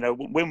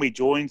 when we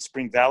joined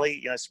Spring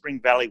Valley, Spring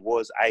Valley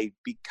was a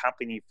big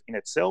company in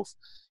itself.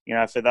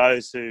 For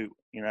those who,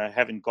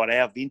 haven't got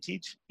our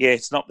vintage,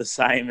 it's not the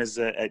same as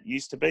it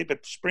used to be.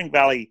 But Spring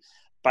Valley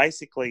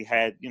basically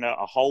had,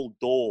 a whole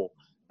door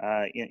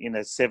in a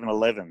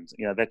 7-Eleven,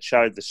 that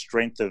showed the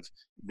strength of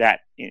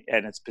that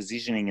and its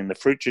positioning in the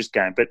fruit juice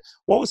game. But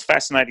what was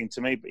fascinating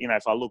to me,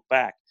 if I look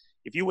back,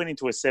 if you went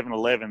into a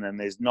 7-Eleven and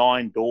there's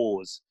 9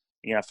 doors,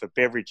 for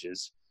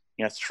beverages,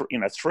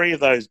 3 of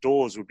those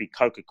doors would be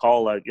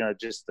Coca-Cola,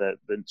 just the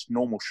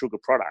normal sugar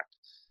product.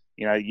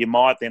 You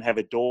might then have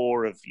a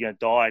door of,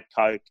 Diet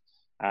Coke.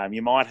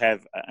 You might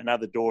have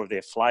another door of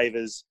their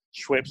flavors.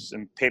 Schweppes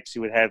and Pepsi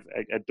would have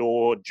a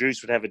door.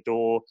 Juice would have a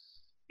door.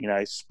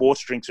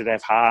 Sports drinks would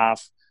have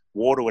half.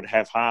 Water would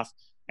have half.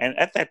 And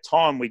at that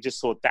time, we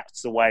just thought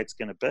that's the way it's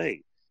going to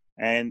be.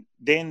 And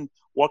then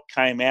what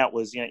came out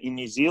was, in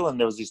New Zealand,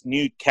 there was this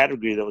new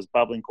category that was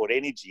bubbling called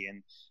energy.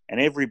 And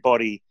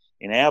everybody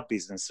in our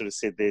business sort of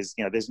said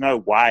there's no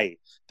way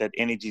that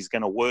energy is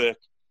going to work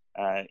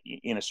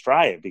in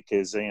Australia,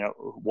 because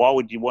why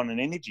would you want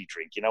an energy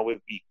drink?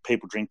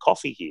 People drink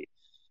coffee here.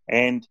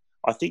 And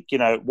I think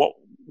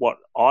what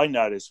I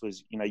noticed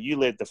was you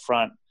led the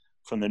front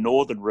from the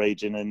northern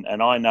region,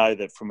 and I know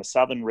that from a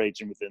southern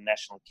region with the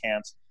national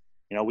accounts,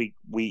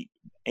 we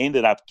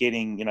ended up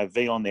getting,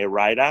 V on their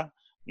radar.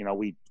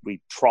 We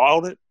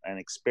trialed it and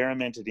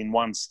experimented in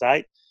one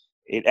state.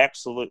 It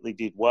absolutely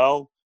did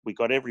well. We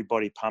got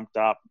everybody pumped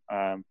up.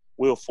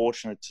 We were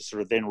fortunate to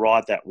sort of then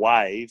ride that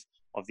wave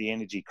of the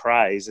energy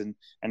craze. And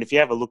if you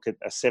have a look at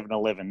a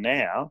 7-Eleven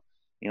now,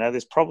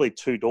 there's probably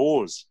 2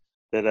 doors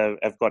that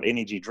have got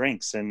energy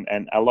drinks, and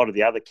a lot of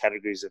the other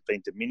categories have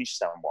been diminished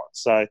somewhat.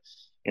 So,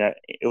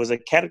 it was a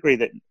category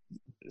that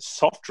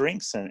soft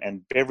drinks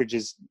and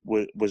beverages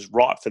was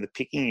ripe for the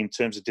picking in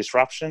terms of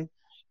disruption.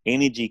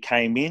 Energy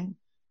came in,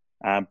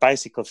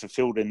 basically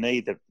fulfilled a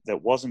need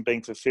that wasn't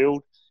being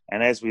fulfilled.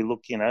 And as we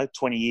look,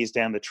 20 years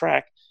down the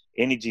track,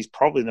 energy is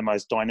probably the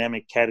most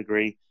dynamic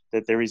category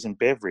that there is in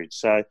beverage.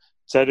 So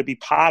to be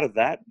part of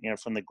that,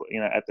 from the,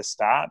 at the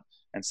start,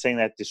 and seeing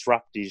that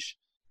disruptive,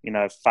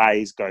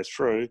 phase go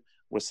through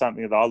was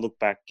something that I look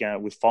back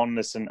with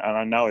fondness, and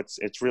I know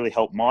it's really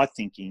helped my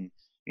thinking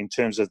in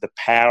terms of the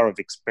power of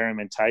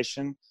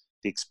experimentation,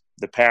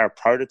 the power of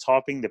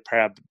prototyping, the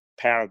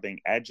power of being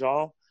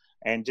agile,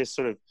 and just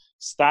sort of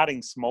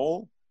starting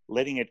small,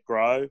 letting it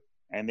grow,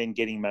 and then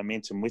getting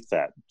momentum with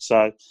that.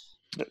 So,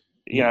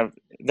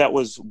 that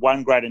was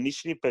one great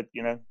initiative, but,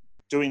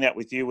 doing that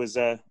with you was,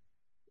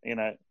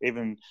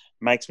 even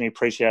makes me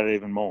appreciate it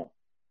even more.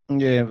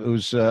 Yeah, it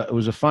was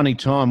a funny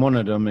time,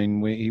 wasn't it? I mean,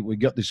 we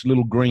got this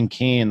little green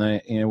can.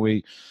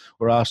 We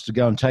were asked to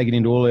go and take it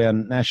into all our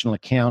national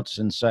accounts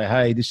and say,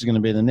 hey, this is going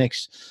to be the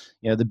next,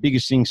 the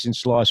biggest thing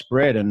since sliced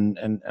bread.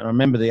 And I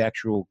remember the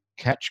actual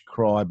catch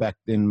cry back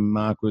then,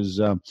 Mark, was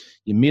your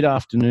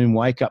mid-afternoon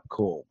wake-up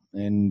call.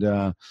 And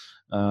I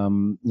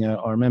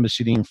remember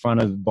sitting in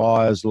front of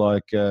buyers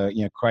like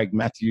Craig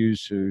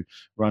Matthews, who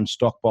runs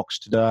Stockbox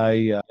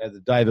today,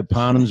 the David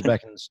Parnhams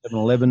back in the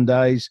 7-Eleven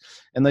days,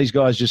 and these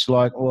guys just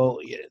like,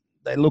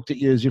 they looked at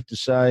you as if to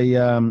say,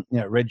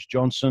 Reg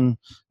Johnson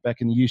back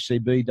in the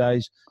UCB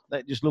days,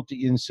 they just looked at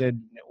you and said,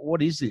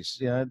 what is this?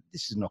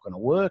 This is not going to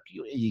work.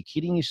 Are you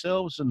kidding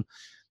yourselves?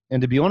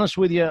 And to be honest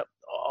with you,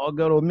 I've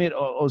got to admit,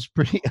 I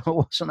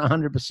wasn't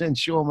 100%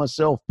 sure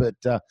myself, but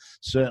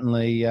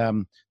certainly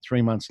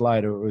 3 months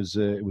later,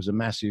 it was a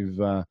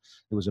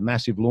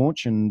massive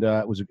launch, and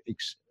it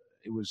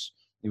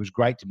was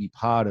great to be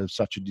part of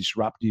such a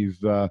disruptive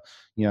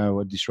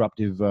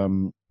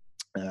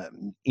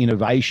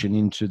innovation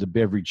into the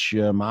beverage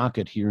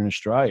market here in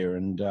Australia,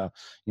 and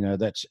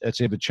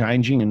that's ever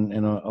changing.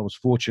 And I was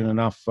fortunate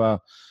enough.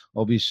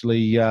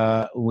 Obviously,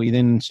 we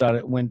then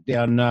went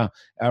down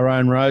our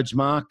own roads,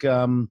 Mark.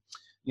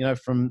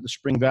 From the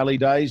Spring Valley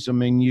days. I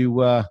mean,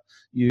 you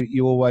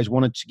always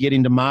wanted to get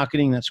into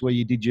marketing. That's where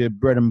you did your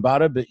bread and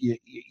butter. But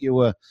you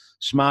were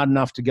smart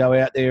enough to go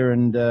out there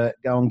and go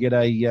and get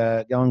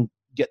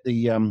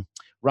the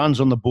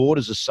runs on the board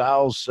as a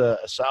sales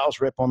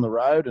rep on the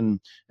road, and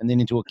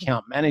then into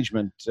account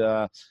management.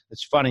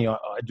 It's funny. I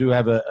do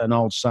have an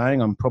old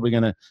saying. I'm probably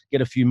going to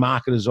get a few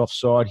marketers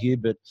offside here,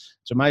 but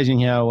it's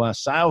amazing how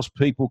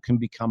salespeople can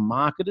become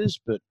marketers,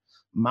 but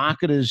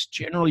marketers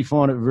generally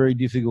find it very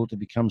difficult to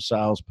become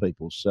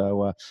salespeople.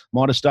 So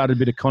might have started a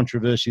bit of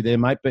controversy there,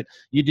 mate. But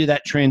you did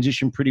that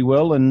transition pretty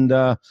well, and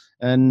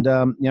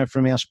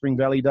from our Spring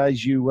Valley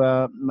days, you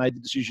made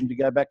the decision to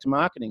go back to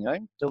marketing. Eh?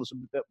 Tell us a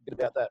bit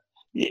about that.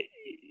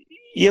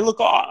 Yeah. Look,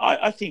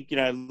 I think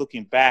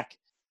looking back,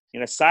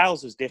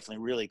 sales was definitely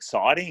really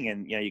exciting,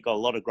 and you got a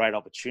lot of great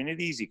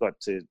opportunities. You got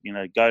to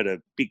go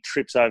to big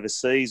trips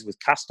overseas with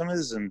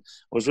customers, and it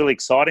was really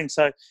exciting.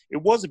 So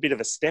it was a bit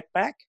of a step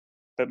back.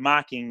 But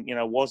marketing,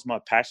 was my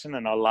passion,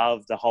 and I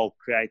love the whole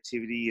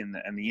creativity and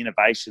the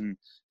innovation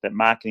that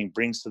marketing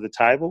brings to the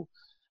table.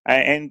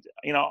 And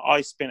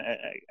I spent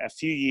a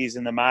few years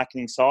in the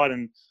marketing side,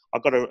 and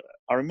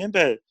I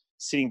remember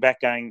sitting back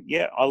going,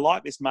 yeah, I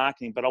like this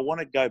marketing, but I want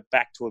to go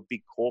back to a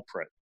big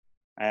corporate.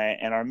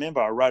 And I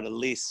remember I wrote a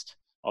list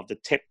of the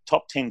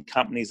top 10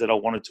 companies that I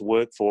wanted to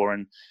work for,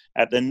 and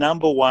at the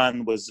number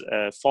one was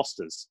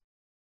Foster's.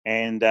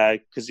 And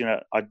because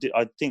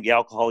I think the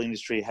alcohol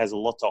industry has a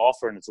lot to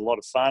offer, and it's a lot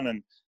of fun,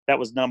 and that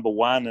was number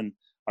one. And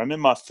I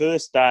remember my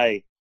first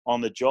day on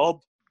the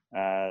job,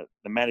 the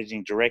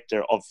managing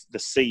director of the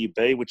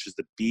CUB, which is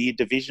the beer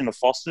division of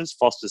Foster's.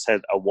 Foster's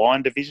had a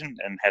wine division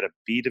and had a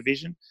beer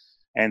division,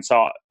 and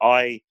so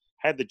I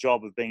had the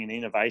job of being an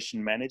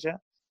innovation manager.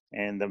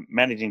 And the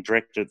managing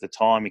director at the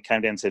time, he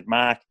came down and said,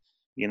 Mark,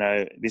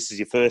 this is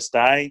your first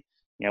day.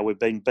 We've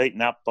been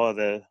beaten up by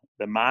the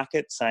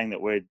market, saying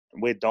that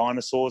we're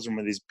dinosaurs and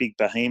we're this big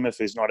behemoth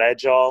who's not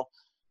agile.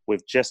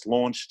 We've just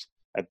launched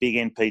a big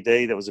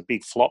NPD that was a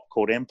big flop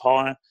called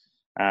Empire.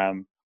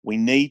 We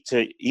need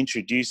to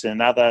introduce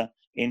another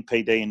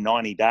NPD in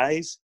 90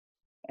 days.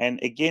 And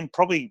again,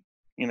 probably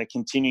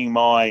continuing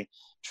my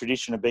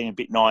tradition of being a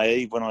bit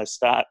naive when I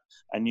start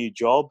a new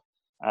job,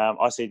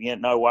 I said, yeah,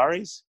 no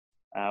worries.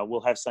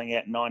 We'll have something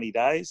out in 90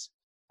 days.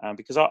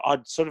 Because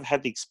I'd sort of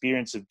had the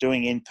experience of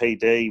doing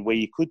NPD where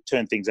you could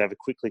turn things over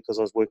quickly because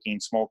I was working in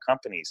small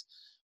companies.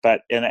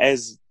 And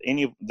as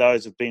any of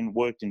those have been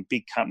worked in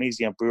big companies,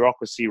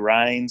 bureaucracy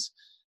reigns,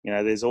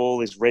 there's all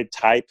this red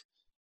tape.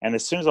 And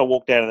as soon as I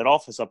walked out of that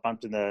office, I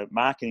bumped into the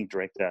marketing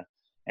director,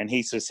 and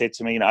he sort of said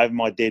to me, over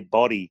my dead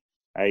body,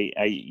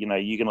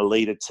 you're going to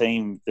lead a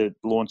team that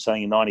launched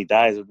something in 90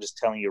 days. I'm just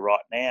telling you right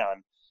now.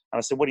 And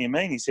I said, what do you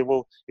mean? He said,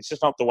 well, it's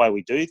just not the way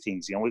we do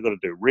things. We've got to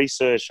do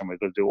research, and we've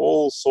got to do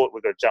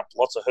we've got to jump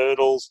lots of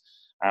hurdles.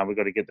 We've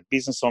got to get the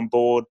business on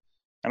board.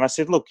 And I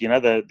said, look,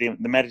 the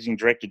managing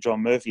director,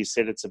 John Murphy,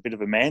 said it's a bit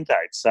of a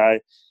mandate. So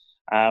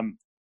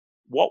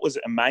what was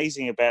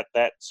amazing about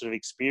that sort of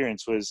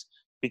experience was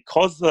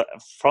because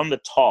from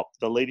the top,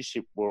 the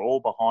leadership were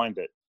all behind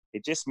it.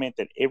 It just meant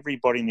that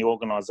everybody in the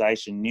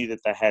organisation knew that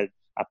they had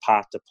a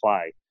part to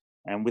play.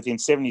 And within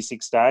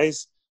 76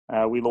 days,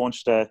 we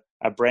launched a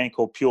brand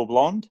called Pure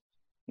Blonde,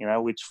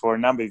 which for a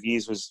number of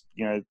years was,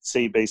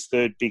 CB's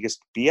third biggest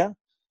beer,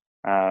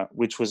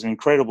 which was an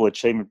incredible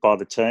achievement by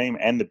the team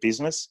and the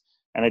business.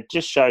 And it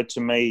just showed to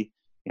me,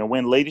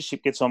 when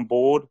leadership gets on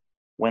board,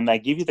 when they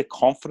give you the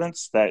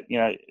confidence that,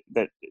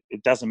 that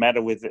it doesn't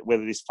matter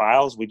whether this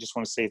fails, we just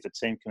want to see if the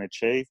team can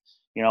achieve,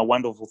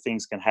 wonderful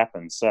things can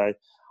happen. So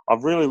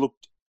I've really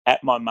looked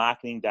at my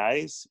marketing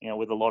days,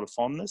 with a lot of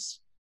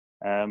fondness.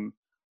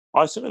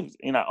 I sort of,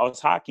 I was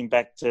harking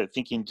back to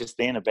thinking just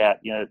then about,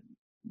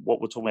 what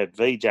we're talking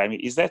about, Jamie.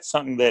 Is that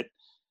something that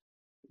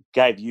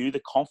gave you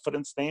the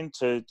confidence then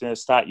to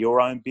start your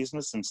own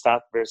business and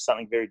start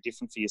something very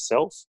different for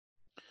yourself?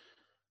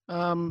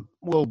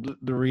 Well,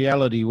 the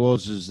reality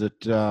is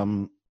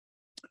that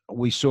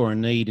we saw a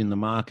need in the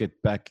market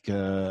back.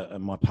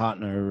 My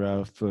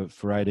partner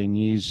for 18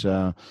 years,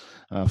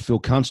 Phil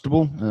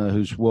Constable,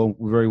 who's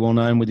very well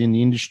known within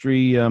the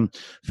industry.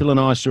 Phil and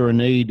I saw a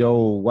need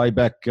way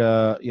back,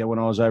 when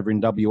I was over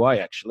in WA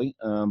actually,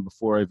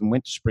 before I even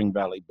went to Spring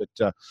Valley.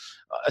 But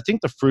I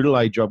think the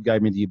Frito-Lay job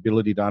gave me the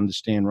ability to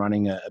understand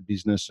running a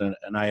business, an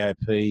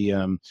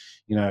AOP.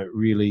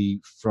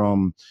 Really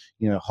from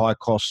high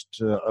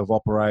cost of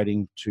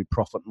operating to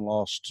profit and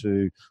loss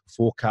to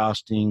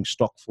forecasting,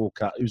 stock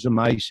forecast. It was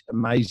an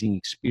amazing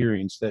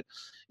experience that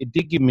it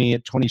did give me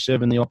at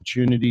 27 the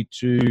opportunity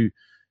to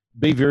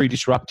be very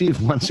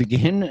disruptive once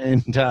again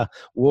and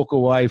walk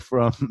away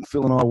from,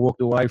 Phil and I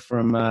walked away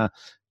from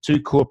two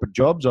corporate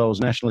jobs. I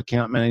was national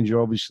account manager,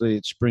 obviously,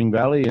 at Spring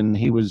Valley, and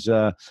he was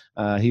the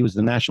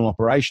national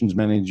operations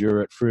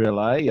manager at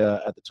Frito-Lay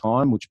at the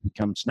time, which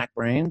became Snack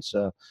Brands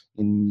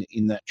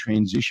in that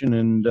transition.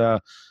 And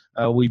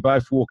we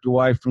both walked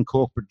away from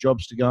corporate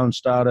jobs to go and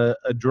start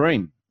a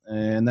dream,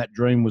 and that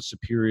dream was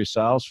Superior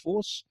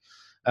Salesforce.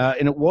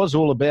 And it was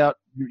all about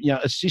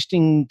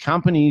assisting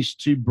companies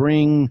to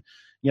bring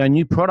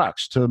new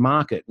products to the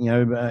market,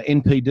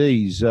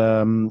 NPDs,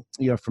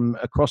 from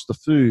across the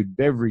food,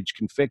 beverage,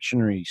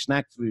 confectionery,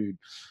 snack food,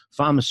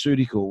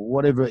 pharmaceutical,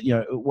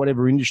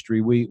 whatever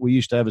industry. We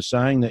used to have a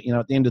saying that,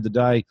 at the end of the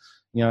day,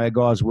 our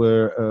guys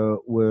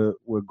were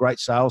great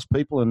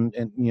salespeople, and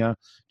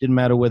didn't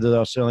matter whether they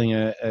were selling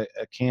a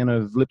can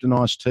of Lipton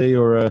iced tea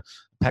or a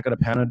packet of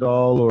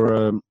Panadol or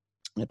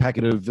a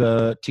packet of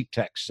Tic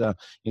Tacs.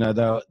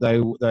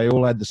 They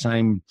all had the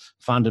same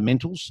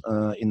fundamentals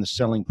in the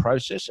selling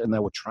process, and they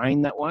were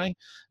trained that way.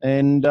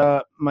 And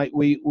mate,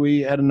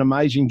 we had an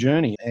amazing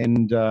journey,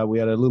 and we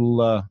had a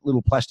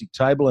little plastic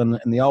table and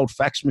the old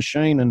fax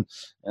machine, and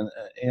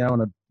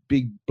a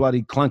big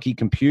bloody clunky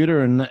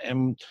computer,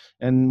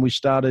 and we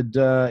started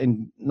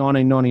in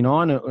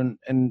 1999,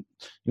 and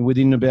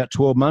within about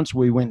 12 months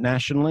we went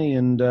nationally,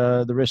 and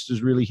the rest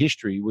is really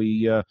history.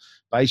 We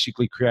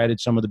basically created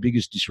some of the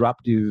biggest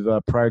disruptive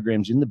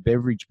programs in the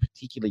beverage,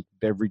 particularly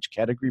beverage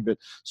category, but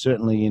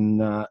certainly in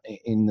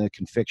the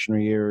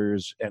confectionery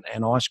areas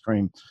and ice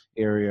cream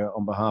area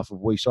on behalf of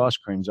Weiss Ice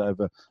Creams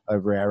over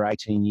our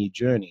 18-year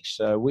journey.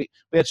 So we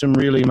had some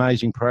really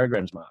amazing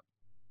programs, Mark.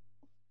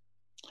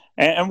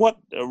 And what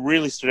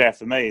really stood out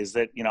for me is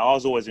that, I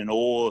was always in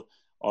awe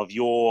of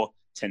your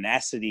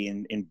tenacity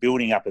in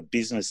building up a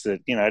business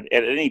that, at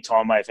any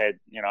time I've had,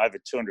 over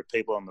 200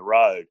 people on the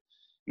road.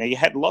 Now, you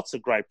had lots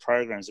of great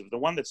programs, but the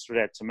one that stood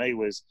out to me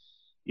was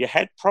you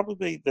had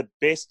probably the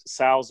best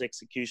sales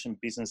execution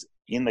business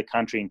in the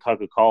country in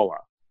Coca-Cola.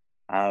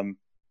 By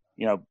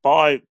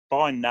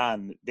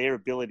none, their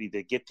ability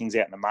to get things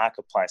out in the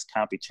marketplace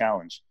can't be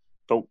challenged.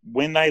 But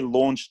when they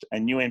launched a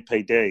new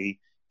NPD,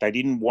 they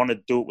didn't want to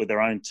do it with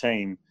their own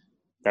team.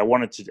 They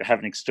wanted to have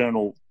an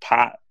external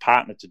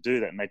partner to do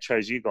that, and they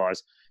chose you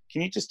guys.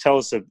 Can you just tell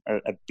us a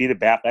bit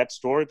about that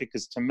story?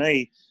 Because to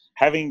me,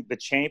 having the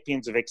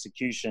champions of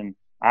execution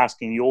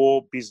asking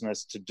your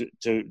business to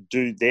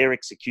do their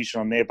execution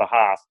on their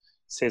behalf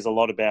says a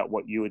lot about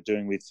what you were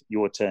doing with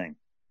your team.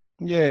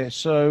 Yeah,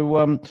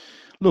 so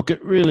look,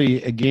 it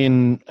really,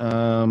 again,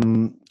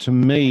 to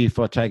me, if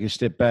I take a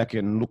step back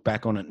and look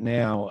back on it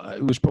now,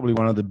 it was probably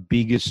one of the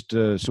biggest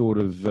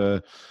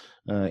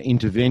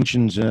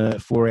interventions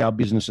for our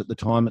business at the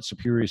time at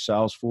Superior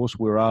Salesforce.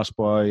 We were asked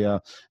by,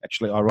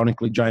 actually,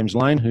 ironically, James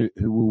Lane, who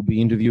we'll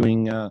be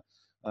interviewing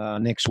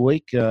next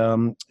week.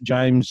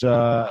 James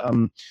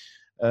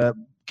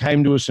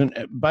came to us, and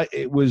but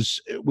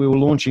we were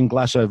launching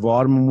Glasso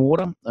Vitamin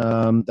Water.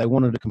 They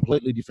wanted a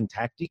completely different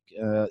tactic.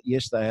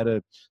 Yes, they had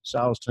a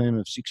sales team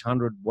of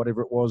 600,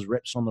 whatever it was,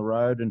 reps on the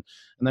road, and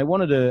they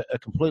wanted a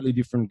completely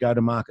different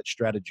go-to-market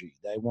strategy.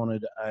 They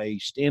wanted a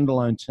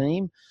standalone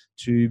team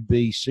to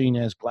be seen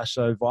as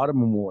Glasso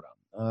Vitamin Water,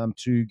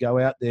 to go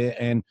out there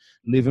and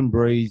live and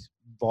breathe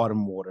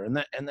vitamin water,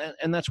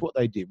 and that's what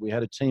they did. We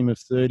had a team of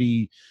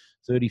 30.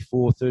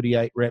 34,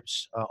 38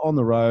 reps on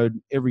the road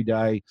every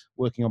day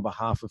working on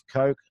behalf of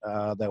Coke.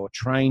 They were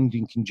trained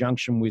in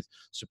conjunction with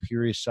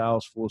superior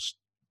Salesforce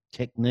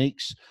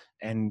techniques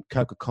and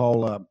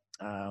Coca-Cola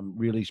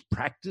really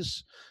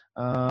practice.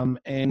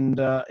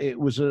 It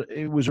was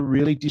a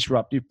really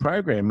disruptive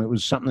program. It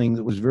was something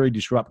that was very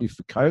disruptive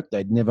for Coke.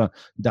 They'd never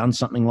done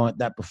something like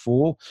that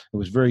before. It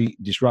was very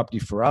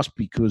disruptive for us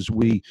because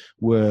we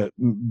were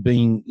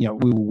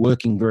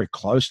working very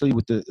closely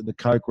with the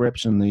Coke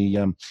reps and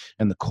the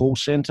call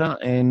center,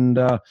 and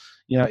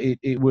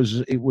it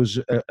was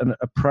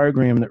a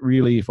program that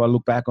really, if I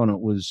look back on it,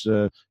 was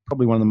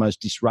probably one of the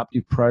most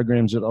disruptive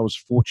programs that I was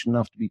fortunate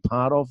enough to be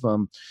part of.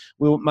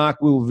 Mark,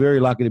 we were very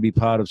lucky to be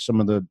part of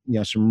some of the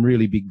some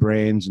really big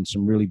brands and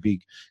some really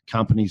big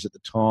companies at the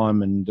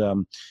time, and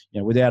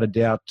without a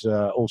doubt,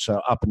 also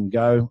Up and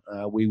Go.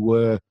 We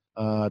were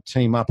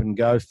team Up and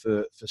Go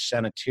for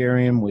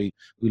Sanitarium. We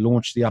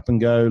launched the Up and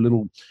Go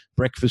little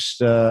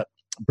breakfast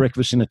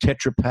in a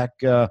Tetra Pak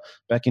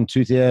back in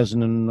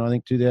 2000 and I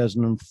think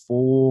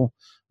 2004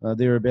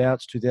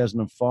 thereabouts,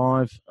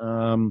 2005,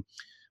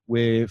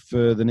 where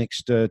for the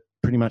next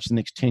pretty much the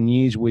next 10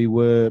 years we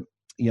were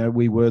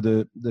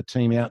the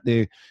team out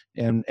there,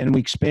 and we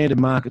expanded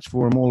markets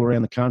for them all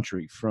around the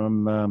country,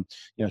 from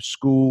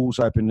schools,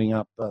 opening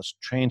up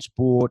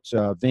transport,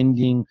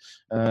 vending.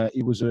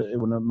 It was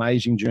an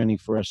amazing journey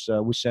for us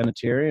with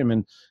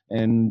Sanitarium,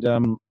 and I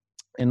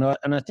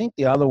think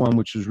the other one,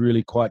 which was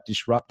really quite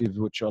disruptive,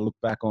 which I look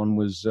back on,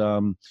 was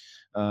Bayer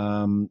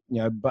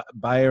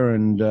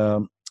and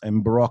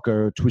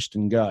Barocca Twist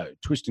and Go.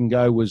 Twist and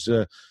Go was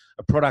a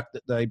product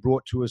that they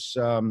brought to us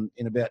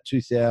in about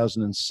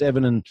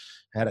 2007 and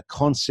had a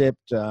concept.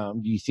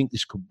 Do you think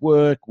this could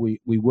work? We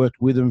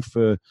worked with them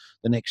for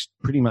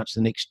pretty much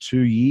the next 2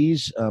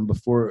 years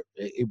before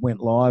it went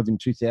live in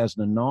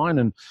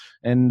 2009,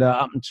 and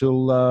up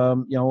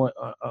until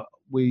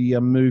we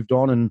moved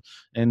on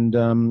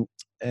and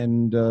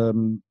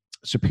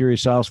Superior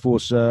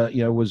Salesforce,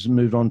 was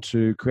moved on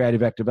to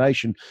creative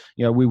activation.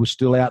 We were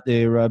still out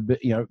there,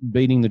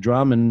 beating the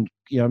drum and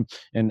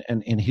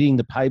hitting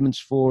the pavements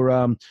for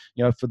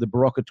the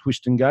Barocca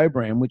Twist and Go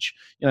brand, which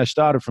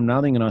started from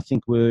nothing, and I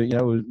think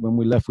when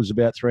we left was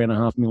about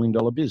 $3.5 million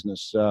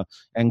business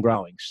and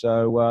growing.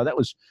 So that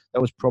was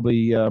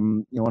probably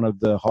one of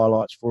the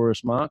highlights for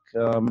us, Mark.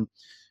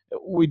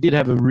 We did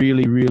have a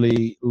really,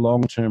 really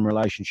long-term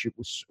relationship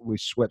with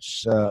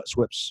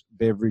Schweppes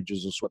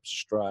Beverages or Schweppes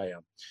Australia.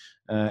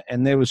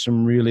 And there was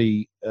some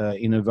really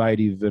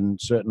innovative and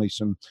certainly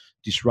some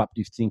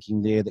disruptive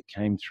thinking there that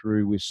came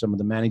through with some of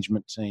the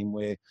management team,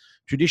 where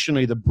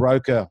traditionally the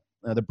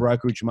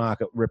brokerage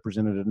market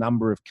represented a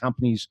number of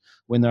companies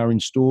when they were in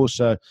stores.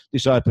 So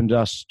this opened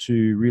us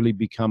to really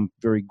become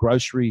very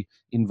grocery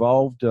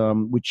involved,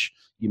 which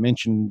you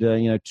mentioned,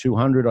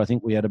 200. I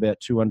think we had about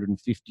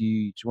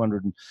 250,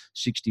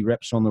 260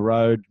 reps on the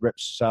road,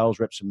 sales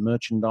reps and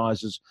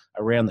merchandisers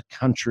around the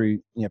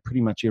country,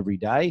 pretty much every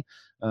day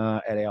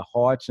at our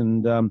height.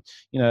 And,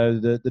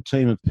 the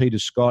team of Peter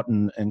Scott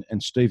and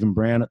Stephen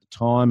Brown at the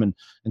time, and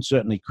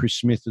certainly Chris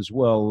Smith as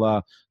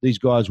well. These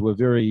guys were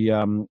very,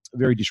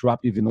 very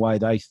disruptive in the way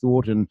they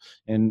thought, and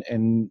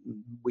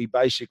we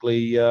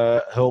basically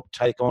helped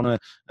take on a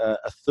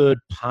third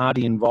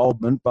party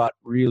involvement, but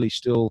really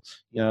still,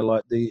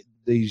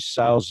 these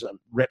sales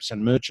reps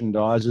and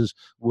merchandisers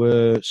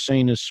were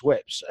seen as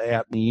Schweppes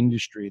out in the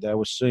industry. They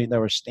were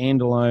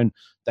standalone.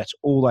 That's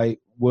all they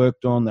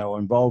worked on. They were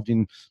involved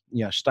in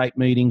state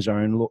meetings,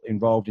 or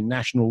involved in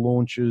national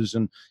launches,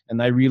 and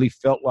they really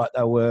felt like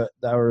they were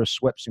a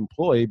Schweppes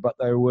employee, but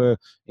they were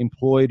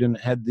employed and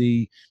had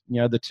the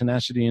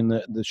tenacity and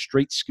the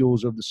street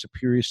skills of the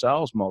superior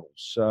sales models.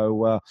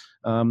 So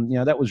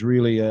that was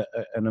really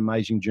an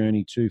amazing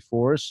journey too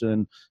for us,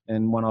 and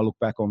one I look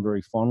back on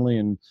very fondly.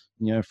 And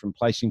from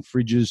placing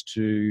fridges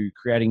to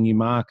creating new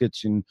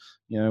markets in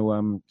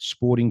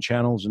sporting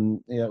channels,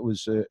 and it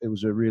was a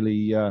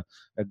really a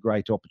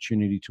great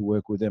opportunity to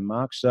work with them,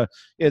 Mark. So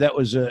that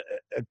was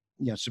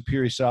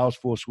Superior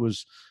Salesforce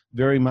was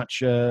very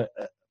much a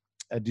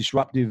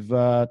disruptive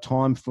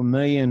time for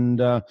me,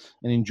 and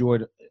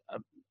enjoyed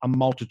a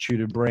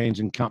multitude of brands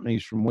and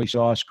companies, from Weiss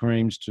ice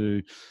creams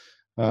to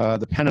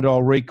the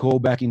Panadol recall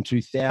back in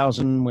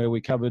 2000, where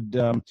we covered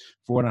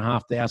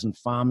 4,500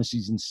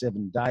 pharmacies in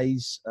 7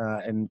 days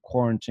and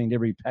quarantined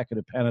every packet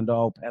of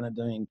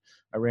Panadine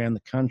around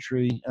the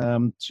country,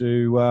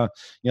 to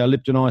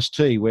Lipton iced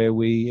tea, where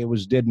it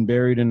was dead and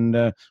buried, and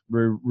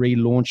we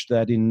relaunched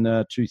that in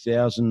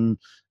 2000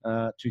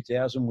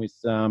 with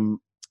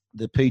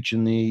the peach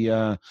and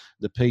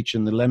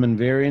the lemon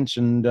variants,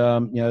 and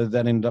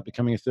that ended up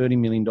becoming a $30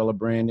 million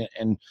brand,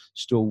 and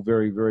still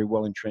very, very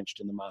well entrenched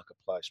in the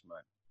marketplace,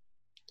 mate.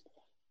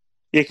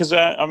 Yeah, because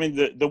I mean,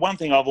 the one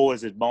thing I've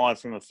always admired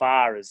from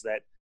afar is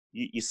that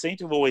you seem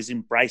to have always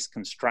embraced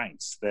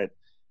constraints. That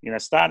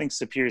starting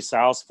Superior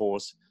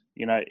Salesforce,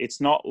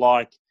 it's not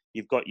like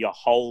you've got your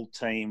whole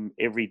team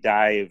every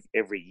day of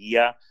every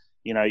year.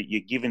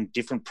 You're given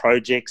different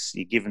projects.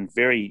 You're given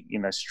very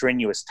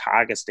strenuous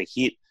targets to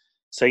hit.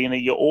 So,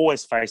 you're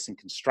always facing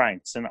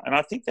constraints. And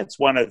I think that's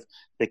one of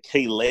the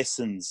key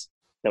lessons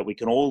that we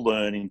can all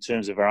learn in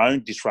terms of our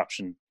own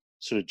disruption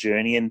sort of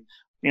journey. And,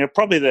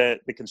 probably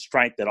the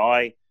constraint that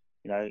I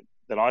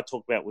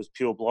talked about was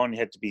Pure Blonde. You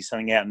had to be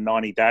something out in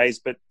 90 days.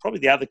 But probably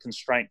the other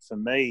constraint for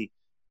me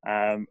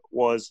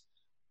was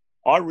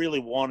I really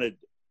wanted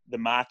the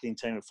marketing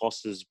team at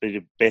Foster's to be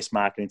the best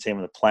marketing team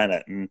on the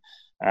planet. And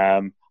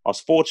I was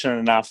fortunate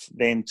enough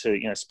then to,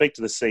 speak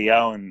to the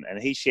CEO, and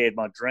he shared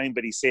my dream,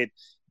 but he said,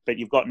 but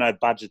you've got no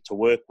budget to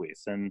work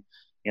with. And,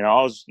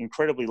 I was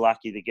incredibly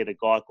lucky to get a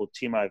guy called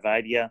Tim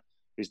Ovadia,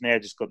 who's now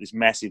just got this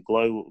massive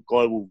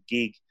global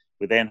gig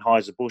with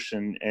Anheuser-Busch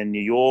in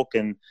New York.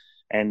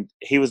 And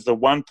he was the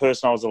one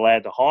person I was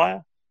allowed to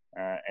hire.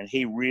 And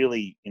he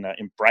really,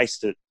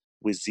 embraced it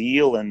with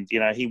zeal. And,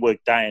 he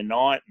worked day and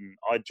night, and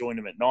I joined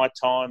him at night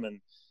time.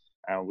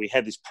 And we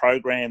had this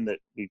program that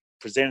we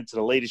presented to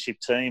the leadership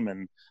team.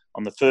 And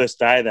on the first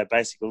day, they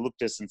basically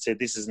looked at us and said,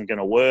 this isn't going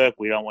to work.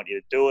 We don't want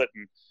you to do it.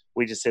 And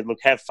we just said, look,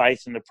 have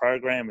faith in the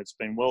program. It's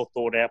been well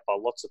thought out by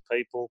lots of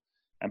people.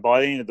 And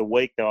by the end of the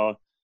week, they were,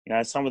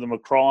 some of them were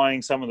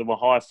crying, some of them were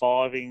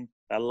high-fiving.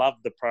 They loved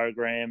the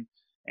program.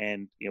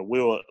 And,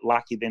 we were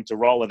lucky then to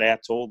roll it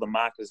out to all the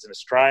marketers in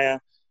Australia.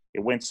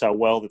 It went so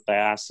well that they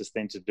asked us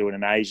then to do it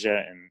in Asia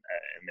and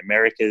the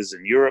Americas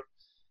and Europe.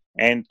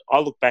 And I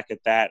look back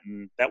at that,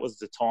 and that was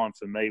the time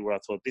for me where I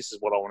thought, this is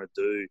what I want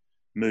to do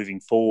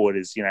moving forward,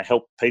 is,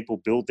 help people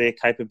build their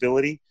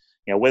capability,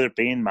 whether it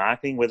be in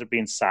marketing, whether it be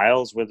in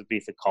sales, whether it be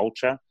for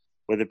culture,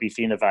 whether it be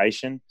for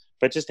innovation,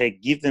 but just to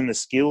give them the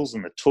skills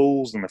and the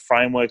tools and the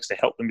frameworks to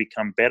help them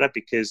become better.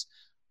 Because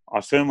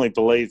I firmly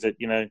believe that,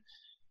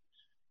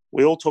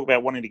 we all talk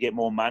about wanting to get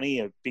more money,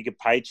 a bigger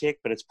paycheck,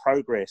 but it's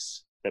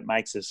progress that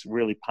makes us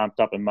really pumped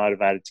up and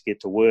motivated to get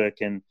to work.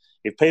 And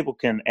if people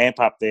can amp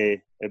up their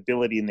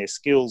ability and their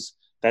skills,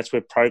 that's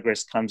where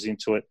progress comes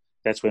into it.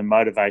 That's where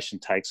motivation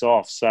takes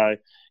off. So,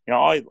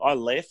 I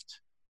left,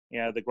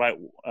 the great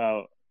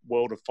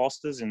world of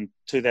Foster's in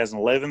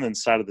 2011 and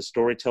started the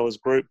Storytellers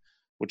Group,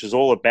 which is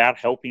all about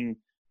helping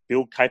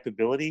build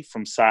capability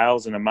from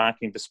sales and a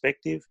marketing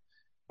perspective.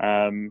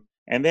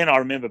 And then I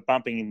remember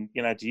bumping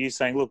in, to you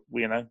saying, look,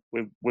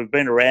 we've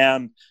been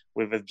around,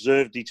 we've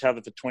observed each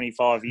other for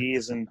 25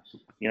 years, and,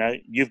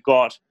 you've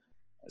got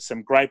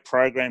some great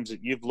programs that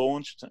you've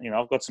launched.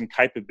 I've got some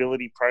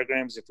capability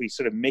programs. If we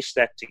sort of mesh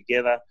that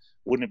together,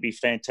 wouldn't it be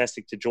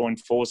fantastic to join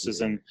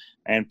forces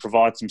and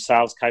provide some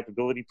sales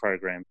capability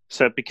program?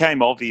 So it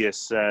became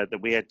obvious that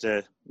we had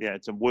to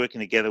working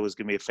together was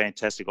going to be a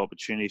fantastic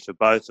opportunity for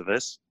both of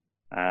us.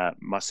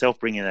 Myself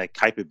bringing a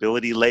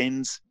capability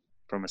lens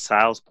from a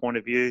sales point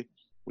of view,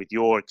 with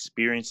your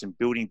experience in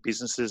building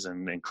businesses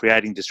and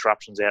creating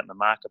disruptions out in the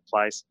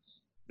marketplace.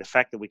 The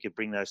fact that we could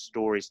bring those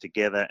stories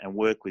together and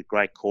work with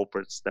great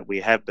corporates that we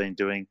have been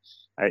doing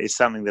is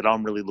something that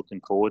I'm really looking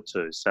forward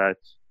to. So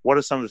what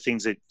are some of the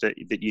things that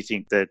you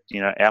think that,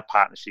 our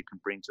partnership can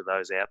bring to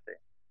those out there?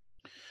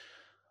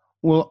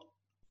 Well,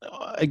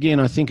 again,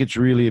 I think it's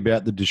really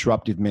about the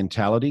disruptive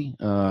mentality.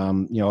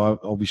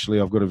 Obviously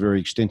I've got a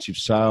very extensive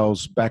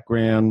sales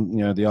background,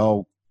 the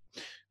old,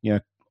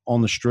 on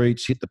the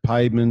streets, hit the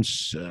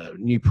pavements,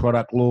 new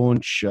product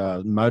launch,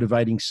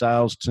 motivating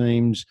sales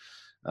teams,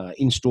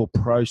 in-store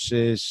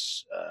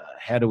process.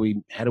 How do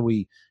we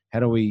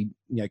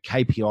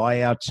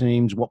KPI our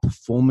teams? What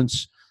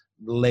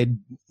performance-led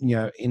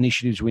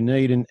initiatives we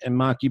need? And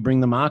Mark, you bring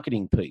the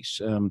marketing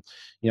piece.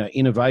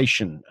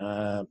 Innovation.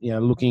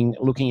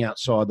 Looking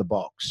outside the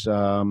box.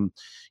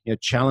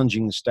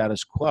 Challenging the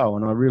status quo.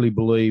 And I really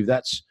believe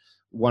that's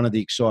one of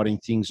the exciting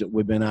things that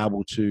we've been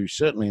able to,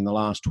 certainly in the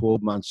last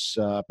 12 months,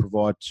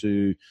 provide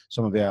to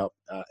some of our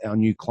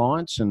new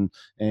clients and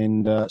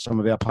some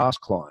of our past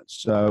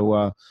clients.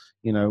 So,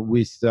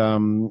 with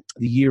the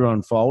year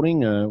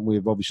unfolding,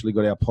 we've obviously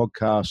got our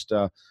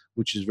podcast,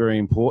 which is very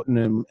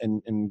important,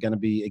 and going to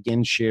be,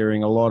 again,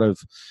 sharing a lot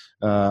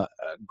of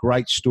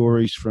great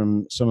stories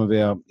from some of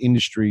our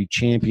industry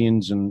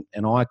champions and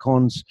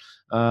icons.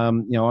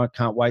 I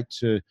can't wait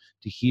to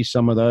hear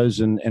some of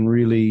those and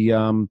really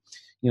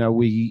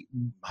we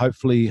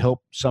hopefully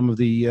help some of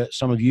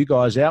you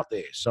guys out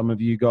there, some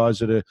of you guys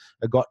that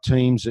have got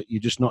teams that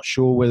you're just not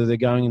sure whether they're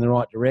going in the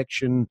right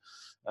direction.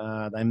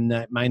 They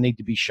may need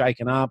to be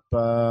shaken up.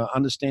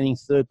 Understanding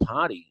third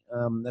party,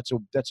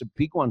 that's a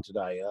big one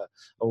today.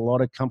 A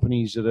lot of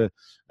companies that are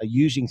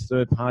using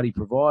third party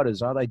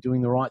providers, are they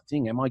doing the right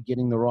thing? Am I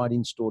getting the right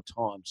in-store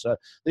time? So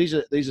these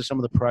are some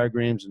of the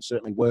programs and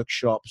certainly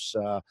workshops,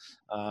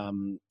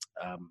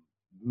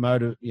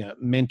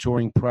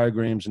 mentoring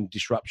programs and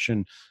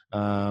disruption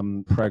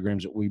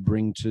programs that we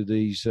bring to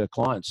these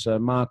clients. So,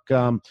 Mark,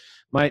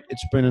 mate,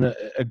 it's been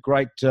a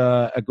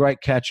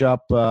great catch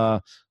up.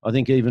 I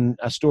think even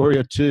a story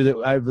or two that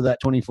over that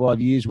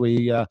 25 years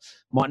we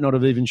might not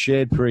have even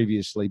shared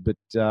previously, but.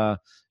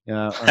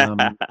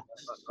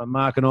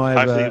 Mark and I have,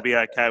 hopefully you'll be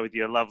okay with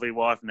your lovely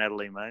wife,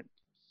 Natalie, mate.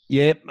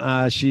 Yep,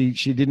 she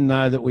didn't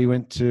know that we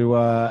went to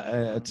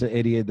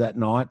Etihad that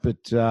night,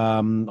 but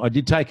I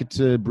did take it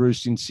to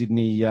Bruce in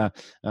Sydney 4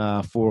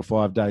 or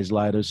 5 days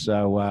later.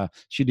 So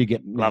she did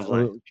get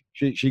lovely.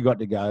 She got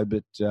to go,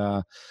 but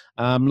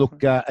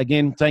look,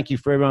 again, thank you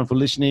for everyone for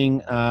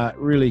listening.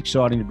 Really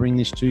exciting to bring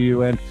this to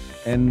you,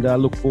 and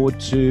look forward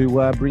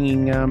to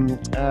bringing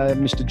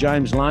Mr.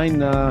 James Lane,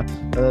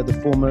 the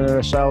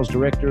former sales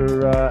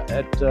director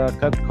at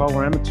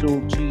Coca-Cola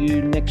Amatil, to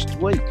you next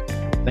week.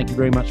 Thank you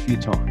very much for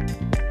your time.